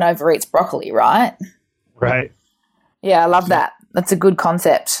mean, no one overeats broccoli, right? Right. Yeah, I love that. That's a good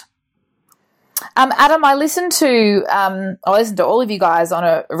concept. Adam, I listened to all of you guys on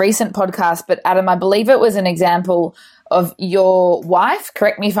a recent podcast, but Adam, I believe it was an example of your wife.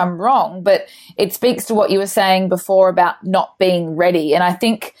 Correct me if I'm wrong, but it speaks to what you were saying before about not being ready. And I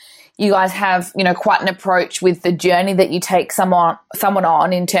think you guys have, quite an approach with the journey that you take someone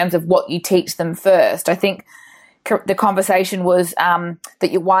on in terms of what you teach them first. I think the conversation was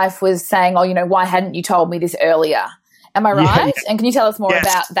that your wife was saying, why hadn't you told me this earlier? Am I right? Yeah. And can you tell us more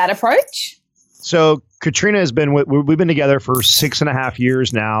about that approach? So Katrina we've been together for 6.5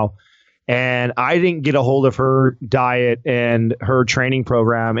 years now, and I didn't get a hold of her diet and her training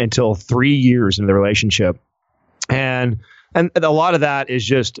program until 3 years into the relationship. And a lot of that is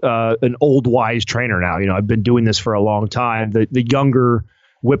just an old wise trainer now. I've been doing this for a long time. The younger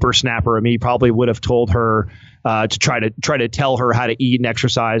whippersnapper of me probably would have told her to try to tell her how to eat and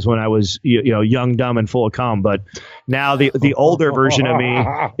exercise when I was young, dumb, and full of cum. But now the older version of me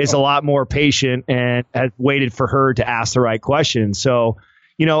is a lot more patient and has waited for her to ask the right questions. So,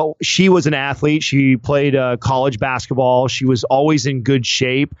 she was an athlete. She played college basketball. She was always in good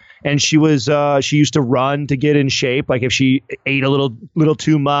shape, and she used to run to get in shape. Like, if she ate a little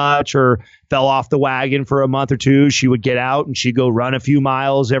too much or fell off the wagon for a month or two, she would get out and she'd go run a few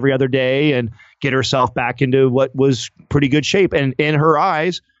miles every other day and get herself back into what was pretty good shape. And in her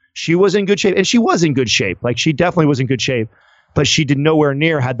eyes, she was in good shape, and she was in good shape. Like, she definitely was in good shape, but she did nowhere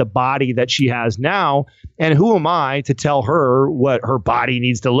near had the body that she has now. And who am I to tell her what her body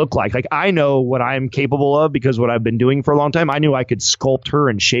needs to look like? Like, I know what I'm capable of because what I've been doing for a long time. I knew I could sculpt her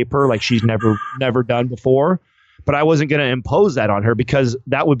and shape her like she's never done before. but I wasn't going to impose that on her because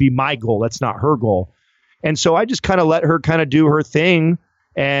that would be my goal. That's not her goal. And so I just kind of let her kind of do her thing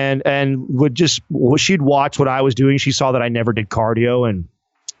and she'd watch what I was doing. She saw that I never did cardio. And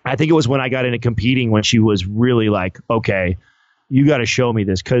I think it was when I got into competing when she was really like, okay, you got to show me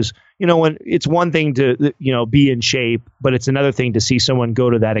this. Cause when it's one thing to, be in shape, but it's another thing to see someone go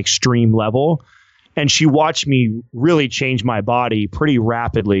to that extreme level. And she watched me really change my body pretty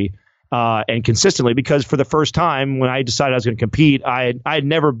rapidly and consistently, because for the first time when I decided I was going to compete, I had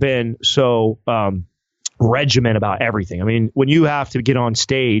never been so regiment about everything. I mean, when you have to get on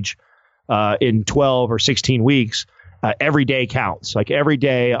stage in 12 or 16 weeks, every day counts. Like every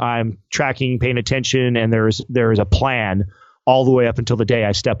day I'm tracking, paying attention, and there is a plan all the way up until the day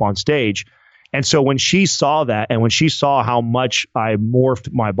I step on stage. And so when she saw that, and when she saw how much I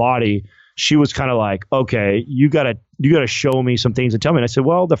morphed my body, she was kind of like, okay, you gotta show me some things and tell me. And I said,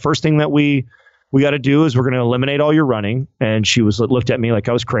 well, the first thing that we got to do is we're going to eliminate all your running. And she looked at me like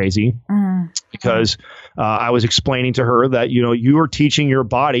I was crazy because I was explaining to her that, you are teaching your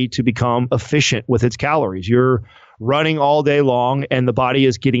body to become efficient with its calories. You're running all day long and the body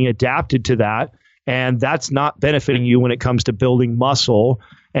is getting adapted to that. And that's not benefiting you when it comes to building muscle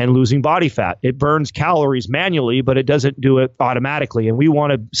and losing body fat. It burns calories manually, but it doesn't do it automatically. And we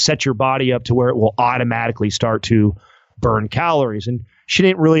want to set your body up to where it will automatically start to burn calories. And she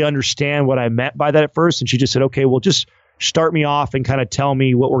didn't really understand what I meant by that at first. And she just said, okay, well, just start me off and kind of tell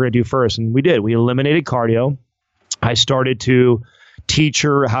me what we're going to do first. And we did. We eliminated cardio. I started to teach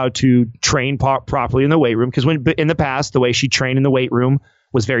her how to train properly in the weight room. Because in the past, the way she trained in the weight room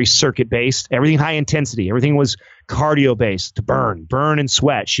was very circuit based, everything high intensity, everything was cardio based to burn and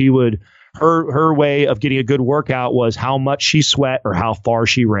sweat. Her way of getting a good workout was how much she sweat or how far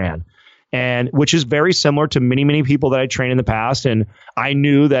she ran. And which is very similar to many, many people that I trained in the past. And I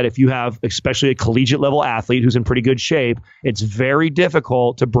knew that if you have especially a collegiate level athlete who's in pretty good shape, it's very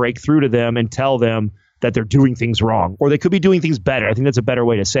difficult to break through to them and tell them that they're doing things wrong, or they could be doing things better. I think that's a better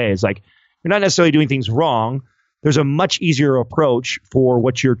way to say it. It's like, you're not necessarily doing things wrong. There's a much easier approach for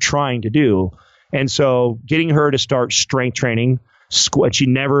what you're trying to do. And so getting her to start strength training, she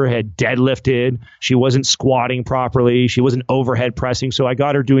never had deadlifted. She wasn't squatting properly. She wasn't overhead pressing. So I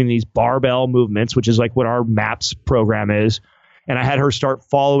got her doing these barbell movements, which is like what our MAPS program is. And I had her start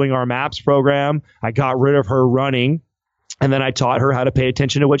following our MAPS program. I got rid of her running. And then I taught her how to pay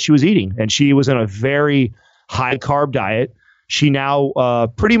attention to what she was eating. And she was in a very high carb diet. She now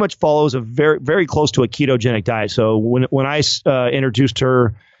pretty much follows a very, very close to a ketogenic diet. So when I introduced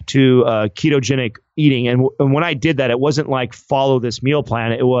her to ketogenic eating, and when I did that, it wasn't like follow this meal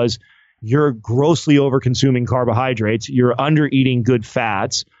plan. It was you're grossly over consuming carbohydrates. You're under eating good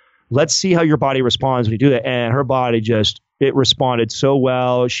fats. Let's see how your body responds when you do that. And her body it responded so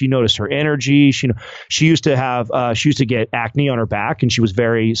well. She noticed her energy. She used to get acne on her back, and she was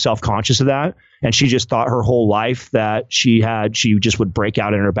very self-conscious of that. And she just thought her whole life that she just would break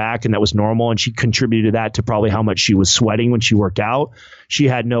out in her back, and that was normal. And she contributed that to probably how much she was sweating when she worked out. She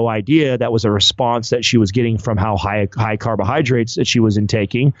had no idea that was a response that she was getting from how high carbohydrates that she was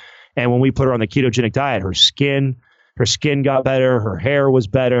intaking. And when we put her on the ketogenic diet, her skin got better. Her hair was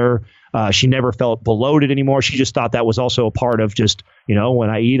better. She never felt bloated anymore. She just thought that was also a part of just, when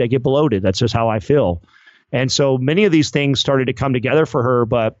I eat, I get bloated. That's just how I feel. And so many of these things started to come together for her,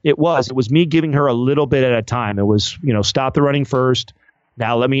 but it was me giving her a little bit at a time. It was, stop the running first.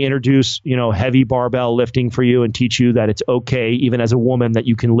 Now let me introduce, heavy barbell lifting for you and teach you that it's okay, even as a woman, that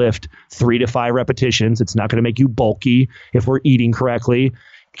you can lift 3 to 5 repetitions. It's not going to make you bulky if we're eating correctly.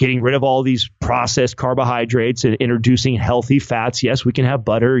 Getting rid of all these processed carbohydrates and introducing healthy fats. Yes, we can have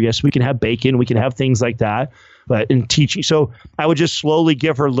butter. Yes, we can have bacon. We can have things like that. But in teaching, so I would just slowly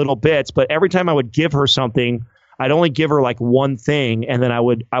give her little bits. But every time I would give her something, I'd only give her like one thing, and then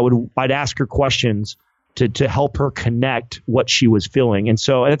I'd ask her questions to help her connect what she was feeling. And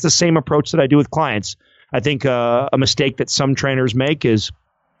it's the same approach that I do with clients. I think a mistake that some trainers make is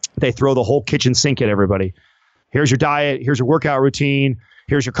they throw the whole kitchen sink at everybody. Here's your diet. Here's your workout routine.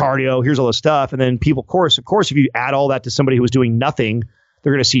 Here's your cardio, here's all this stuff. And then people, of course, if you add all that to somebody who was doing nothing,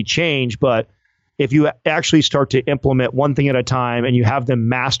 they're going to see change. But if you actually start to implement one thing at a time and you have them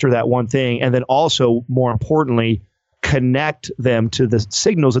master that one thing, and then also, more importantly, connect them to the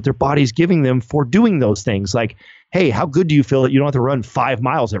signals that their body's giving them for doing those things. Like, hey, how good do you feel that you don't have to run 5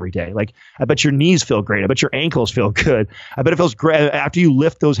 miles every day? Like, I bet your knees feel great. I bet your ankles feel good. I bet it feels great after you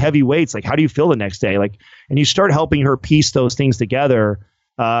lift those heavy weights. Like, how do you feel the next day? Like, and you start helping her piece those things together.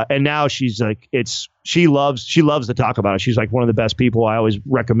 And now she's like, she loves to talk about it. She's like one of the best people. I always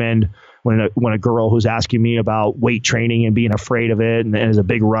recommend when a girl who's asking me about weight training and being afraid of it and is a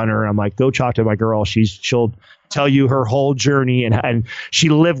big runner, I'm like, go talk to my girl. She'll tell you her whole journey, and she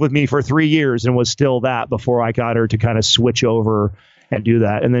lived with me for 3 years and was still that before I got her to kind of switch over and do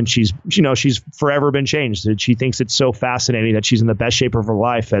that. And then she's forever been changed. She thinks it's so fascinating that she's in the best shape of her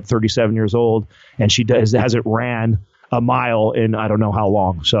life at 37 years old, and she hasn't ran a mile in I don't know how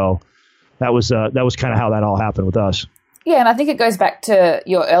long. So that was kind of how that all happened with us. Yeah, and I think it goes back to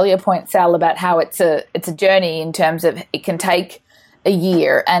your earlier point, Sal, about how it's a journey in terms of it can take a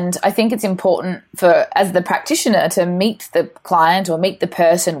year. And I think it's important for, as the practitioner, to meet the client or meet the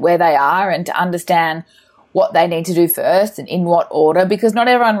person where they are and to understand what they need to do first and in what order, because not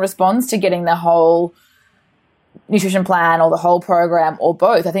everyone responds to getting the whole nutrition plan or the whole program or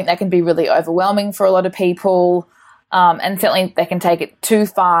both. I think that can be really overwhelming for a lot of people. And certainly they can take it too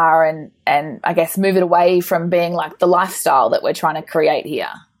far and I guess move it away from being like the lifestyle that we're trying to create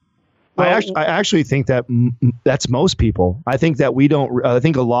here. I actually think that that's most people. I think that I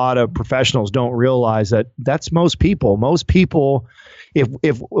think a lot of professionals don't realize that that's most people. Most people,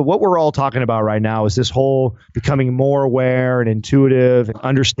 if what we're all talking about right now is this whole becoming more aware and intuitive and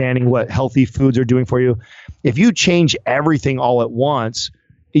understanding what healthy foods are doing for you, if you change everything all at once,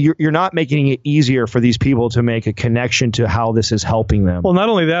 you're not making it easier for these people to make a connection to how this is helping them. Well, not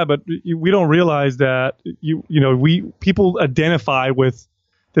only that, but we don't realize that people identify with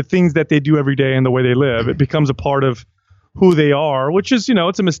the things that they do every day and the way they live. It becomes a part of who they are, which is,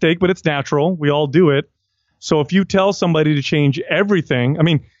 it's a mistake, but it's natural. We all do it. So if you tell somebody to change everything, I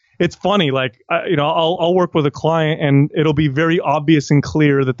mean, it's funny, like, I'll work with a client and it'll be very obvious and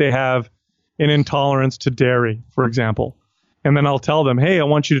clear that they have an intolerance to dairy, for example. And then I'll tell them, hey, I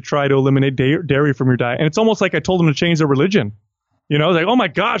want you to try to eliminate dairy from your diet. And it's almost like I told them to change their religion. Like, oh my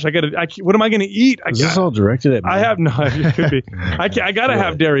gosh, what am I going to eat? Is this all directed at me? I have no, it could be. I got to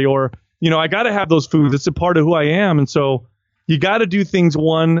have dairy, or, I got to have those foods. It's a part of who I am. And so you got to do things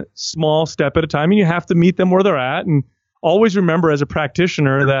one small step at a time, and you have to meet them where they're at. And always remember as a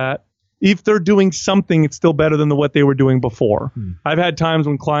practitioner that if they're doing something, it's still better than what they were doing before. I've had times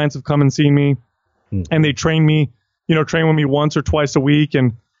when clients have come and seen me and they train with me once or twice a week.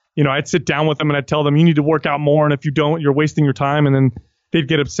 And, I'd sit down with them and I'd tell them, you need to work out more. And if you don't, you're wasting your time. And then they'd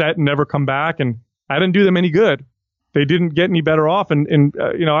get upset and never come back. And I didn't do them any good. They didn't get any better off. And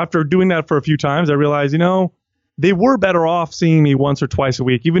after doing that for a few times, I realized, they were better off seeing me once or twice a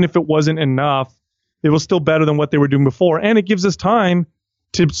week. Even if it wasn't enough, it was still better than what they were doing before. And it gives us time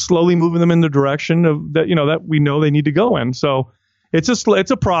to slowly move them in the direction of that, that we know they need to go in. So it's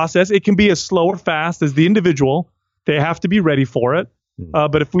a process. It can be as slow or fast as the individual. They have to be ready for it.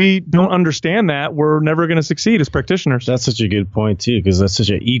 But if we don't understand that, we're never going to succeed as practitioners. That's such a good point, too, because that's such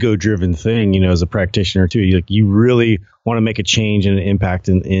an ego-driven thing, as a practitioner, too. You really want to make a change and an impact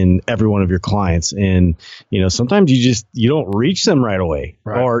in every one of your clients. And, sometimes you don't reach them right away,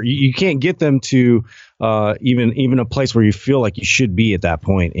 or you can't get them to even a place where you feel like you should be at that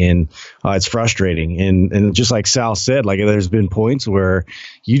point. And it's frustrating. And just like Sal said, like there's been points where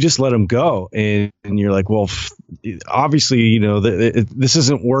you just let them go and you're like, well, obviously, this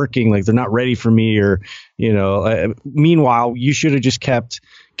isn't working. Like they're not ready for me, or, meanwhile, you should have just kept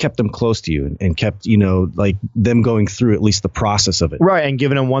them close to you and kept, like them going through at least the process of it. Right. And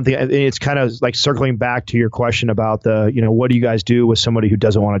giving them one thing, it's kind of like circling back to your question about what do you guys do with somebody who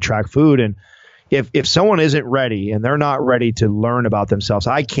doesn't want to track food? And if someone isn't ready and they're not ready to learn about themselves,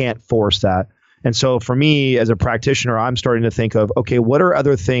 I can't force that. And so for me as a practitioner, I'm starting to think of, okay, what are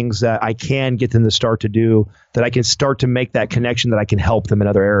other things that I can get them to start to do, that I can start to make that connection, that I can help them in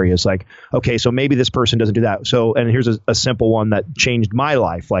other areas. Like, okay, so maybe this person doesn't do that. So, and here's a simple one that changed my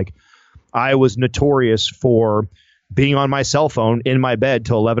life. Like I was notorious for being on my cell phone in my bed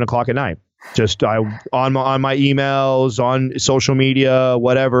till 11 o'clock at night. Just on my emails, on social media,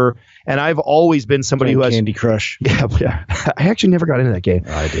 whatever. And I've always been somebody who has Candy Crush. Yeah. I actually never got into that game.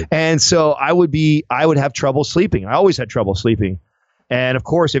 I did. And so I would have trouble sleeping. I always had trouble sleeping. And of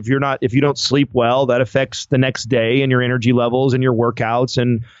course, if you don't sleep well, that affects the next day and your energy levels and your workouts.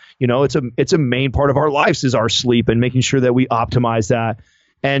 And, it's a main part of our lives is our sleep, and making sure that we optimize that.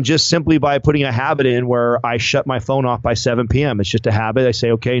 And just simply by putting a habit in where I shut my phone off by 7 p.m. It's just a habit. I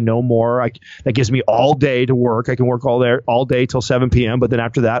say, okay, no more. That gives me all day to work. I can work all day till 7 p.m. But then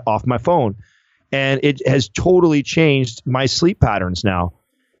after that, off my phone. And it has totally changed my sleep patterns now.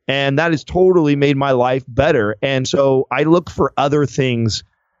 And that has totally made my life better. And so I look for other things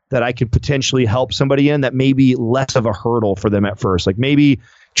that I could potentially help somebody in that may be less of a hurdle for them at first. Like maybe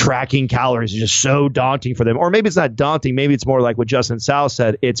tracking calories is just so daunting for them. Or maybe it's not daunting. Maybe it's more like what Justin and Sal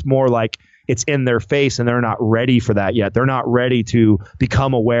said. It's more like it's in their face and they're not ready for that yet. They're not ready to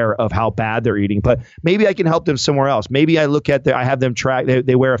become aware of how bad they're eating. But maybe I can help them somewhere else. Maybe I look at I have them track,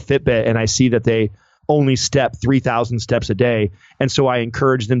 they wear a Fitbit and I see that they only step 3,000 steps a day. And so I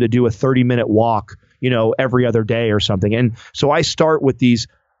encourage them to do a 30-minute walk, every other day or something. And so I start with these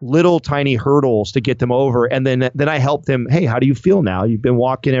little tiny hurdles to get them over. And then I help them. Hey, how do you feel now? You've been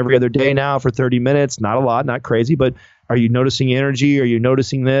walking every other day now for 30 minutes. Not a lot, not crazy, but are you noticing energy? Are you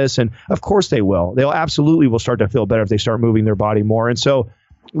noticing this? And of course they will. They'll absolutely will start to feel better if they start moving their body more. And so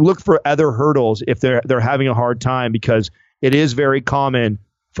look for other hurdles if they're having a hard time, because it is very common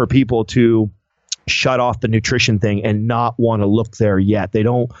for people to shut off the nutrition thing and not want to look there yet.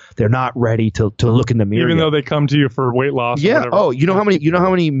 They're not ready to look in the mirror. Even though they come to you for weight loss. Yeah. Or whatever. Oh, you know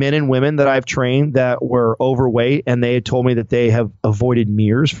how many men and women that I've trained that were overweight and they had told me that they have avoided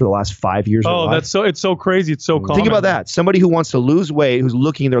mirrors for the last 5 years. Oh, it's so crazy. It's so common. Think about that. Somebody who wants to lose weight,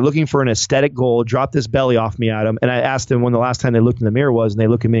 they're looking for an aesthetic goal, drop this belly off me, Adam. And I asked them when the last time they looked in the mirror was, and they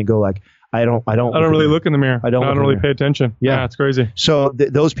look at me and go like, I don't really look in the mirror. I don't really pay attention. Yeah, it's crazy. So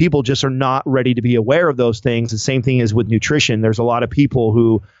those people just are not ready to be aware of those things. The same thing is with nutrition. There's a lot of people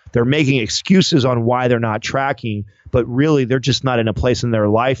who they're making excuses on why they're not tracking, but really they're just not in a place in their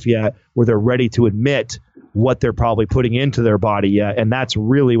life yet where they're ready to admit what they're probably putting into their body yet. And that's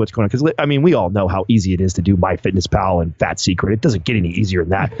really what's going on. Because, we all know how easy it is to do MyFitnessPal and Fat Secret. It doesn't get any easier than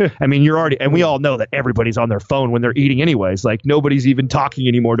that. and we all know that everybody's on their phone when they're eating anyways. Like, nobody's even talking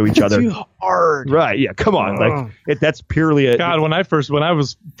anymore to each other. Too hard. Right. Yeah. Come on. That's purely a... God, when I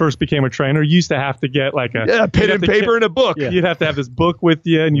first became a trainer, you used to have to get like a pen and paper and a book. Yeah. You'd have to have this book with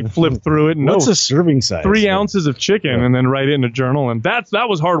you and you flip through it. And what's a serving size? 3 ounces of chicken and then write it in a journal. And that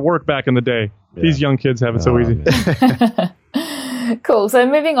was hard work back in the day. Yeah. These young kids have it so easy. Cool. So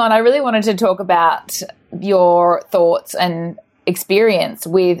moving on, I really wanted to talk about your thoughts and experience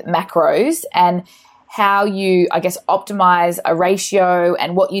with macros and how you, I guess, optimize a ratio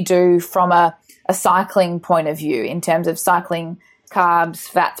and what you do from a cycling point of view in terms of cycling carbs,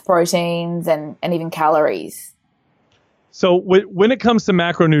 fats, proteins, and even calories. So when it comes to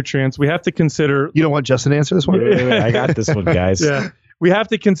macronutrients, we have to consider... You don't want Justin to answer this one? Wait, I got this one, guys. Yeah. We have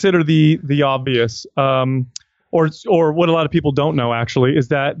to consider the obvious, or what a lot of people don't know actually, is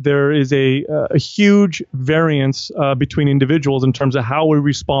that there is a huge variance between individuals in terms of how we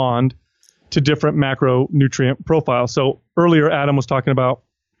respond to different macronutrient profiles. So earlier, Adam was talking about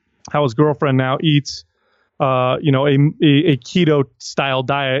how his girlfriend now eats, a keto style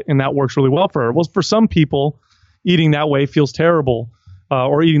diet, and that works really well for her. Well, for some people, eating that way feels terrible.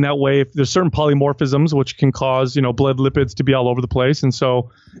 Or eating that way, if there's certain polymorphisms which can cause, blood lipids to be all over the place. And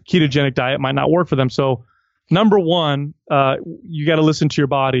so ketogenic diet might not work for them. So number one, you got to listen to your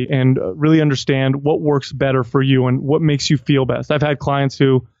body and really understand what works better for you and what makes you feel best. I've had clients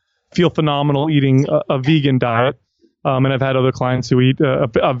who feel phenomenal eating a vegan diet. And I've had other clients who eat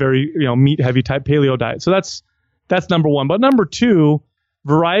a very, meat heavy type paleo diet. So that's number one. But number two,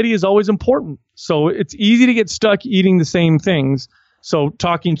 variety is always important. So it's easy to get stuck eating the same things. So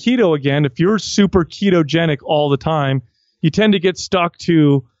talking keto again, if you're super ketogenic all the time, you tend to get stuck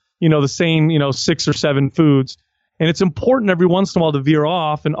to, the same, 6 or 7 foods. And it's important every once in a while to veer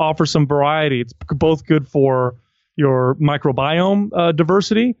off and offer some variety. It's both good for your microbiome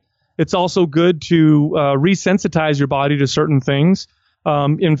diversity. It's also good to resensitize your body to certain things.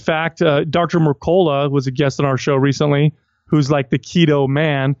 In fact, Dr. Mercola was a guest on our show recently, who's like the keto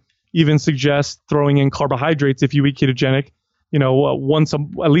man, even suggests throwing in carbohydrates if you eat ketogenic.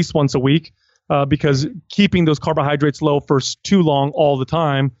 At least once a week, because keeping those carbohydrates low for too long all the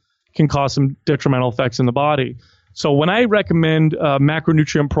time can cause some detrimental effects in the body. So when I recommend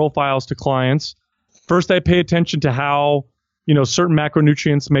macronutrient profiles to clients, first I pay attention to how, certain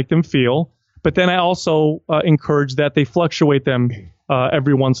macronutrients make them feel, but then I also encourage that they fluctuate them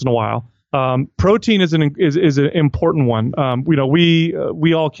every once in a while. Protein is an important one.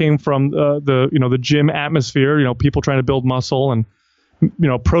 We all came from the gym atmosphere. People trying to build muscle, and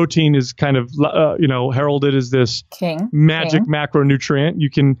protein is kind of heralded as this magic macronutrient. You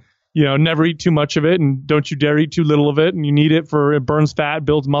can never eat too much of it, and don't you dare eat too little of it. And you need it it burns fat,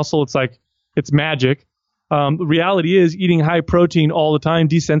 builds muscle. It's magic. The reality is eating high protein all the time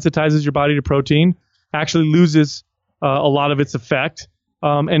desensitizes your body to protein. Actually loses a lot of its effect.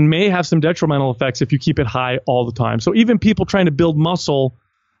 And may have some detrimental effects if you keep it high all the time. So even people trying to build muscle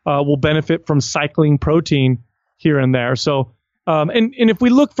will benefit from cycling protein here and there. So, and if we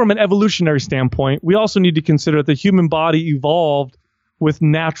look from an evolutionary standpoint, we also need to consider that the human body evolved with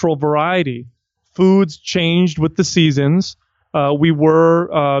natural variety. Foods changed with the seasons. We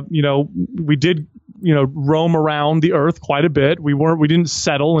did roam around the earth quite a bit. We didn't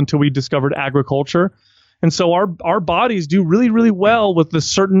settle until we discovered agriculture. And so our bodies do really, really well with a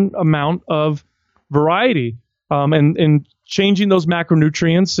certain amount of variety. And changing those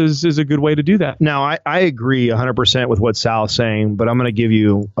macronutrients is a good way to do that. Now, I agree 100% with what Sal's saying, but I'm going to give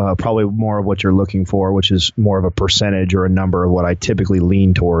you probably more of what you're looking for, which is more of a percentage or a number of what I typically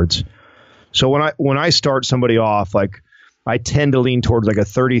lean towards. So when I start somebody off, like I tend to lean towards like a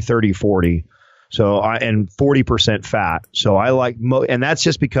 30-30-40. So and 40% fat. So I like, and that's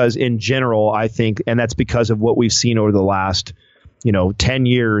just because in general, I think, and that's because of what we've seen over the last, 10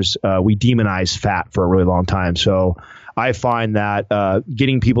 years, we demonize fat for a really long time. So I find that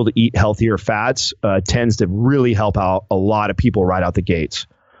getting people to eat healthier fats tends to really help out a lot of people right out the gates.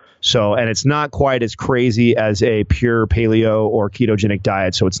 So, and it's not quite as crazy as a pure paleo or ketogenic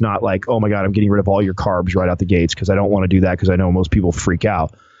diet. So it's not like, oh my God, I'm getting rid of all your carbs right out the gates, because I don't want to do that, because I know most people freak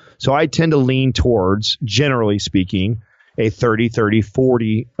out. So I tend to lean towards, generally speaking, a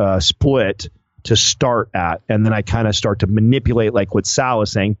 30-30-40 split to start at. And then I kind of start to manipulate, like what Sal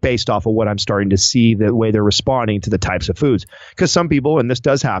was saying, based off of what I'm starting to see, the way they're responding to the types of foods. Because some people, and this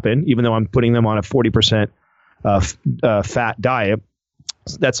does happen, even though I'm putting them on a 40% fat diet,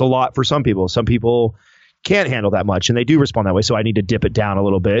 that's a lot for some people. Some people can't handle that much, and they do respond that way. So I need to dip it down a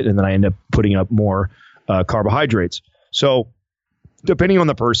little bit, and then I end up putting up more carbohydrates. So depending on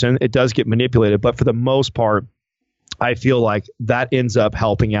the person, it does get manipulated. But for the most part, I feel like that ends up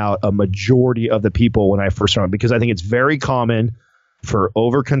helping out a majority of the people when I first start, because I think it's very common for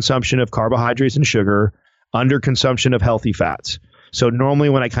overconsumption of carbohydrates and sugar, underconsumption of healthy fats. So normally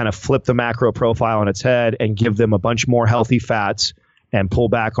when I kind of flip the macro profile on its head and give them a bunch more healthy fats and pull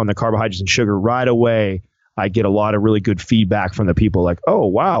back on the carbohydrates and sugar right away, I get a lot of really good feedback from the people, like, oh,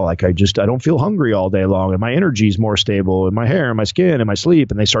 wow, like I don't feel hungry all day long, and my energy is more stable, and my hair and my skin and my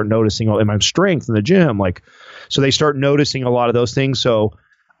sleep. And they start noticing, and my strength in the gym. So they start noticing a lot of those things. So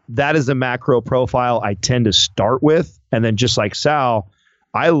that is the macro profile I tend to start with. And then just like Sal,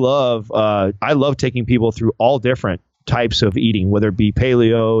 I love taking people through all different types of eating, whether it be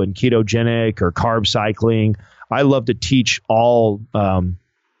paleo and ketogenic or carb cycling. I love to teach all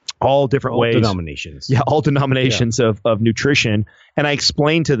different ways. Denominations. Yeah, all denominations of nutrition. And I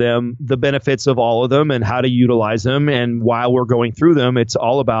explain to them the benefits of all of them and how to utilize them. And while we're going through them, it's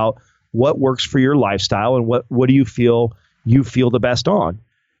all about what works for your lifestyle and what do you feel the best on.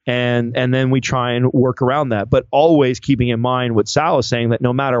 And then we try and work around that. But always keeping in mind what Sal is saying, that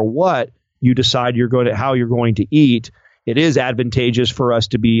no matter what you decide how you're going to eat, it is advantageous for us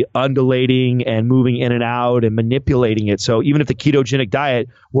to be undulating and moving in and out and manipulating it. So even if the ketogenic diet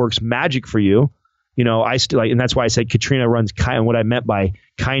works magic for you, I still and that's why I said Katrina runs what I meant by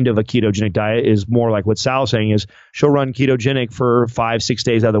kind of a ketogenic diet is more like what Sal's saying is she'll run ketogenic for 5-6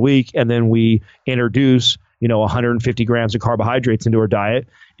 days out of the week. And then we introduce, 150 grams of carbohydrates into her diet.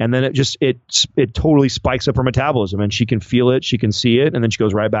 And then it totally spikes up her metabolism, and she can feel it, she can see it, and then she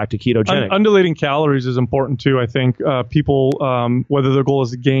goes right back to ketogenic. Undulating calories is important too. I think people, whether their goal is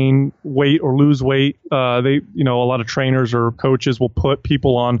to gain weight or lose weight, a lot of trainers or coaches will put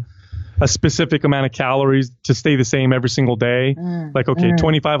people on a specific amount of calories to stay the same every single day.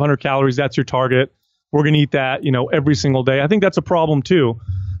 2,500 calories, that's your target. We're going to eat that, every single day. I think that's a problem too.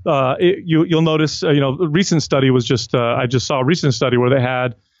 You'll notice, a recent study was I just saw a recent study where they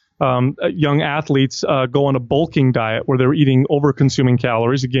had young athletes go on a bulking diet where they were eating over-consuming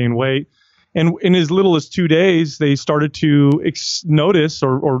calories to gain weight. And in as little as 2 days, they started to notice,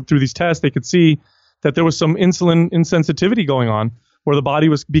 or through these tests, they could see that there was some insulin insensitivity going on, where the body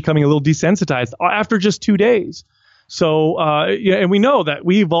was becoming a little desensitized after just 2 days. So, and we know that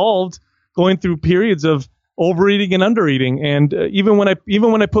we evolved going through periods of overeating and undereating. And even when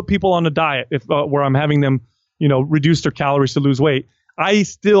I put people on a diet, where I'm having them, reduce their calories to lose weight, I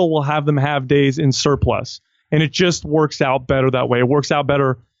still will have them have days in surplus. And it just works out better that way. It works out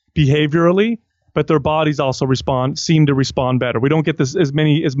better behaviorally, but their bodies also seem to respond better. We don't get this as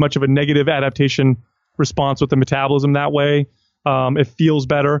much of a negative adaptation response with the metabolism that way. It feels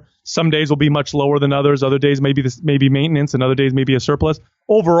better. Some days will be much lower than others. Other days maybe maintenance, and other days maybe a surplus.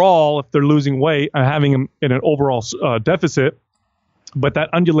 Overall, if they're losing weight, I'm having them in an overall deficit. But that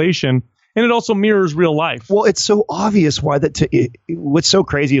undulation, and it also mirrors real life. Well, it's so obvious why what's so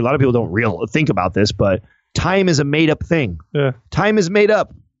crazy. A lot of people don't think about this, but time is a made up thing. Yeah. Time is made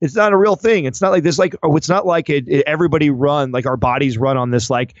up. It's not a real thing. It's not like this, it's not like everybody run, like our bodies run on this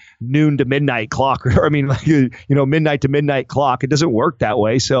like noon to midnight clock, or midnight to midnight clock. It doesn't work that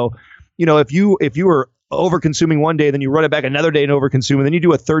way. So, if you were over consuming one day, then you run it back another day and over consume, and then you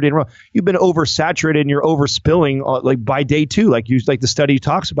do a third day in a row, you've been oversaturated and you're overspilling like by day two, like the study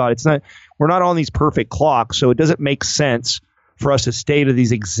talks about. We're not on these perfect clocks. So it doesn't make sense for us to stay to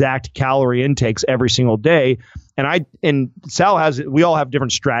these exact calorie intakes every single day. And Sal we all have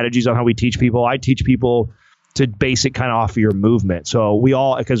different strategies on how we teach people. I teach people to base it kind of off of your movement. So we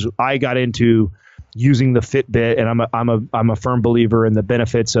all, because I got into using the Fitbit, and I'm a firm believer in the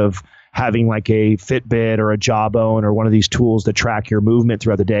benefits of having like a Fitbit or a Jawbone or one of these tools to track your movement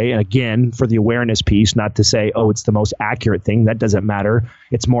throughout the day. And again, for the awareness piece, not to say, oh, it's the most accurate thing. That doesn't matter.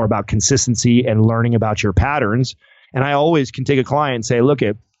 It's more about consistency and learning about your patterns. And I always can take a client and say, look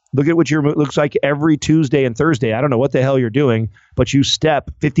at what your looks like every Tuesday and Thursday. I don't know what the hell you're doing, but you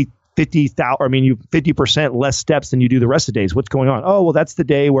step 50% less steps than you do the rest of the days. What's going on? Oh, well, that's the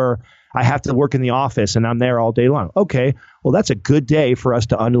day where I have to work in the office and I'm there all day long. Okay, well, that's a good day for us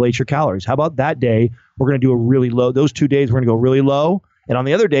to undulate your calories. How about that day? We're going to do a really low. Those 2 days, we're going to go really low. And on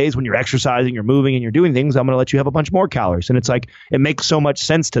the other days, when you're exercising, you're moving, and you're doing things, I'm going to let you have a bunch more calories. And it's like, it makes so much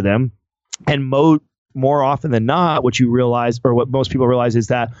sense to them. And more often than not, what you realize, or what most people realize, is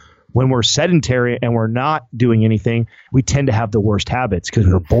that when we're sedentary and we're not doing anything, we tend to have the worst habits because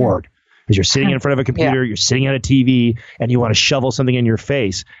we're bored. Because you're sitting in front of a computer, you're sitting at a TV, and you want to shovel something in your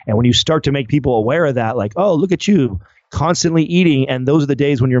face. And when you start to make people aware of that, like, oh, look at you constantly eating, and those are the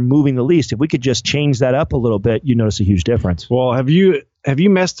days when you're moving the least. If we could just change that up a little bit, you notice a huge difference. Well, have you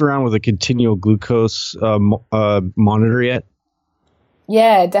messed around with a continual glucose monitor yet?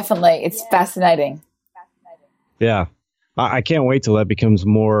 Yeah, definitely. It's fascinating. Yeah. I can't wait till that becomes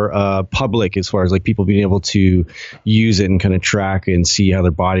more public, as far as like people being able to use it and kind of track and see how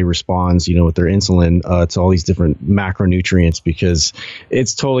their body responds, with their insulin to all these different macronutrients, because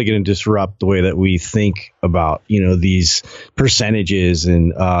it's totally going to disrupt the way that we think about, these percentages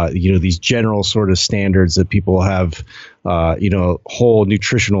and, these general sort of standards that people have, whole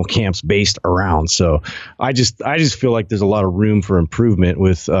nutritional camps based around. So I just feel like there's a lot of room for improvement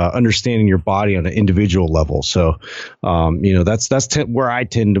with understanding your body on an individual level. So, that's where I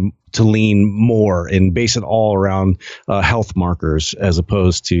tend to lean more and base it all around health markers as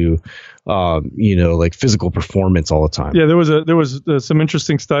opposed to, like physical performance all the time. Yeah, there was some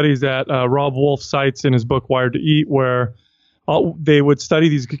interesting studies that Rob Wolf cites in his book Wired to Eat, where they would study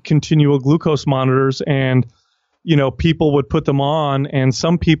these continual glucose monitors, and people would put them on, and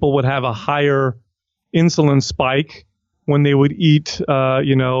some people would have a higher insulin spike when they would eat,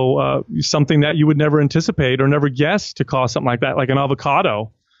 something that you would never anticipate or never guess to cause something like that, like an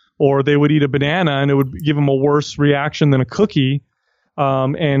avocado, or they would eat a banana and it would give them a worse reaction than a cookie.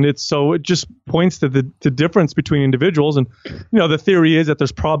 And it just points to the difference between individuals. And, the theory is that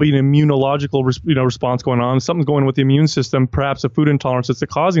there's probably an immunological, response going on. Something's going with the immune system, perhaps a food intolerance that's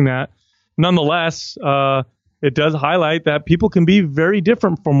causing that. Nonetheless, it does highlight that people can be very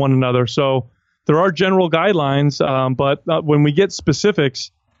different from one another. So there are general guidelines, but when we get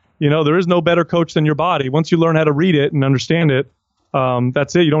specifics, there is no better coach than your body. Once you learn how to read it and understand it,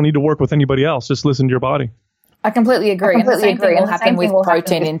 that's it. You don't need to work with anybody else. Just listen to your body. I completely agree. And the same thing will happen with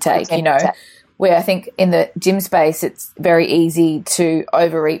protein intake, where I think in the gym space, it's very easy to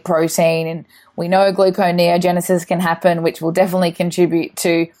overeat protein. And we know gluconeogenesis can happen, which will definitely contribute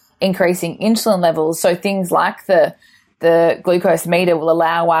to increasing insulin levels. So things like the glucose meter will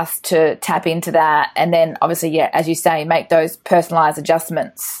allow us to tap into that. And then obviously, as you say, make those personalized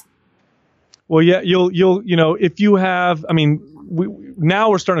adjustments. Well, yeah, you'll if you have, now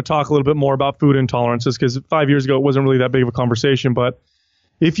we're starting to talk a little bit more about food intolerances, because 5 years ago it wasn't really that big of a conversation. But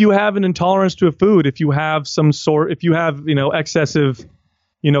if you have an intolerance to a food, if you have excessive,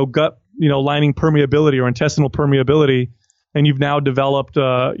 gut, lining permeability or intestinal permeability, and you've now developed,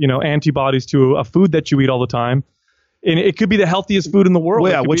 antibodies to a food that you eat all the time, and it could be the healthiest food in the world.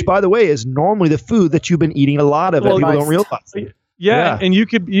 Well, yeah, which by the way is normally the food that you've been eating a lot of that people don't realize. Yeah, and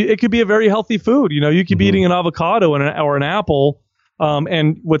it could be a very healthy food. You could be eating an avocado or an apple,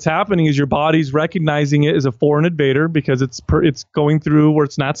 and what's happening is your body's recognizing it as a foreign invader because it's going through where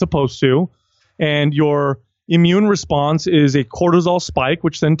it's not supposed to, and your immune response is a cortisol spike,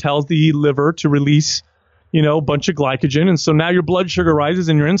 which then tells the liver to release, a bunch of glycogen, and so now your blood sugar rises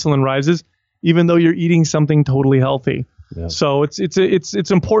and your insulin rises, even though you're eating something totally healthy. Yeah. So it's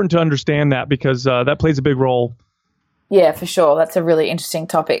important to understand that, because that plays a big role. Yeah, for sure. That's a really interesting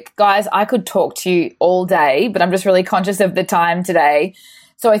topic. Guys, I could talk to you all day, but I'm just really conscious of the time today.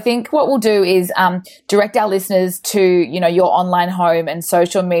 So I think what we'll do is direct our listeners to, your online home and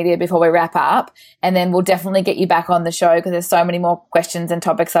social media before we wrap up. And then we'll definitely get you back on the show, because there's so many more questions and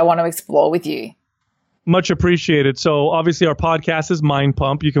topics I want to explore with you. Much appreciated. So obviously our podcast is Mind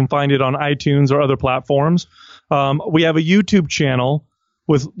Pump. You can find it on iTunes or other platforms. We have a YouTube channel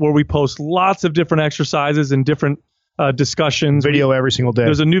where we post lots of different exercises and different discussions. Video every single day.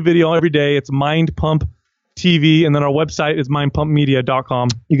 There's a new video every day. It's Mind Pump TV, and then our website is mindpumpmedia.com.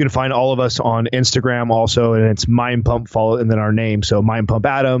 You can find all of us on Instagram also, and it's Mind Pump, and then our name. So Mind Pump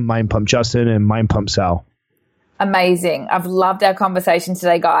Adam, Mind Pump Justin, and Mind Pump Sal. Amazing. I've loved our conversation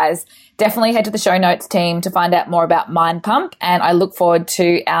today, guys. Definitely head to the show notes team to find out more about Mind Pump, and I look forward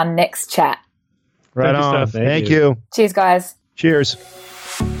to our next chat. Right on. Thank you. Cheers, guys. Cheers.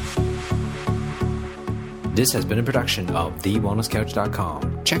 This has been a production of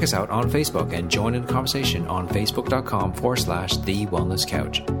TheWellnessCouch.com. Check us out on Facebook and join in the conversation on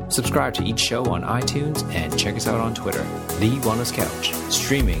Facebook.com/TheWellnessCouch. Subscribe to each show on iTunes and check us out on Twitter. The Wellness Couch,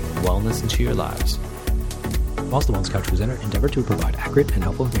 streaming wellness into your lives. Whilst the Wellness Couch presenter endeavor to provide accurate and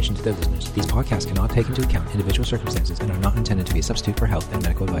helpful information to their listeners, these podcasts cannot take into account individual circumstances and are not intended to be a substitute for health and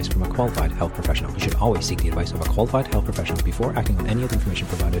medical advice from a qualified health professional. You should always seek the advice of a qualified health professional before acting on any of the information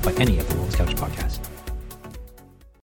provided by any of the Wellness Couch podcasts.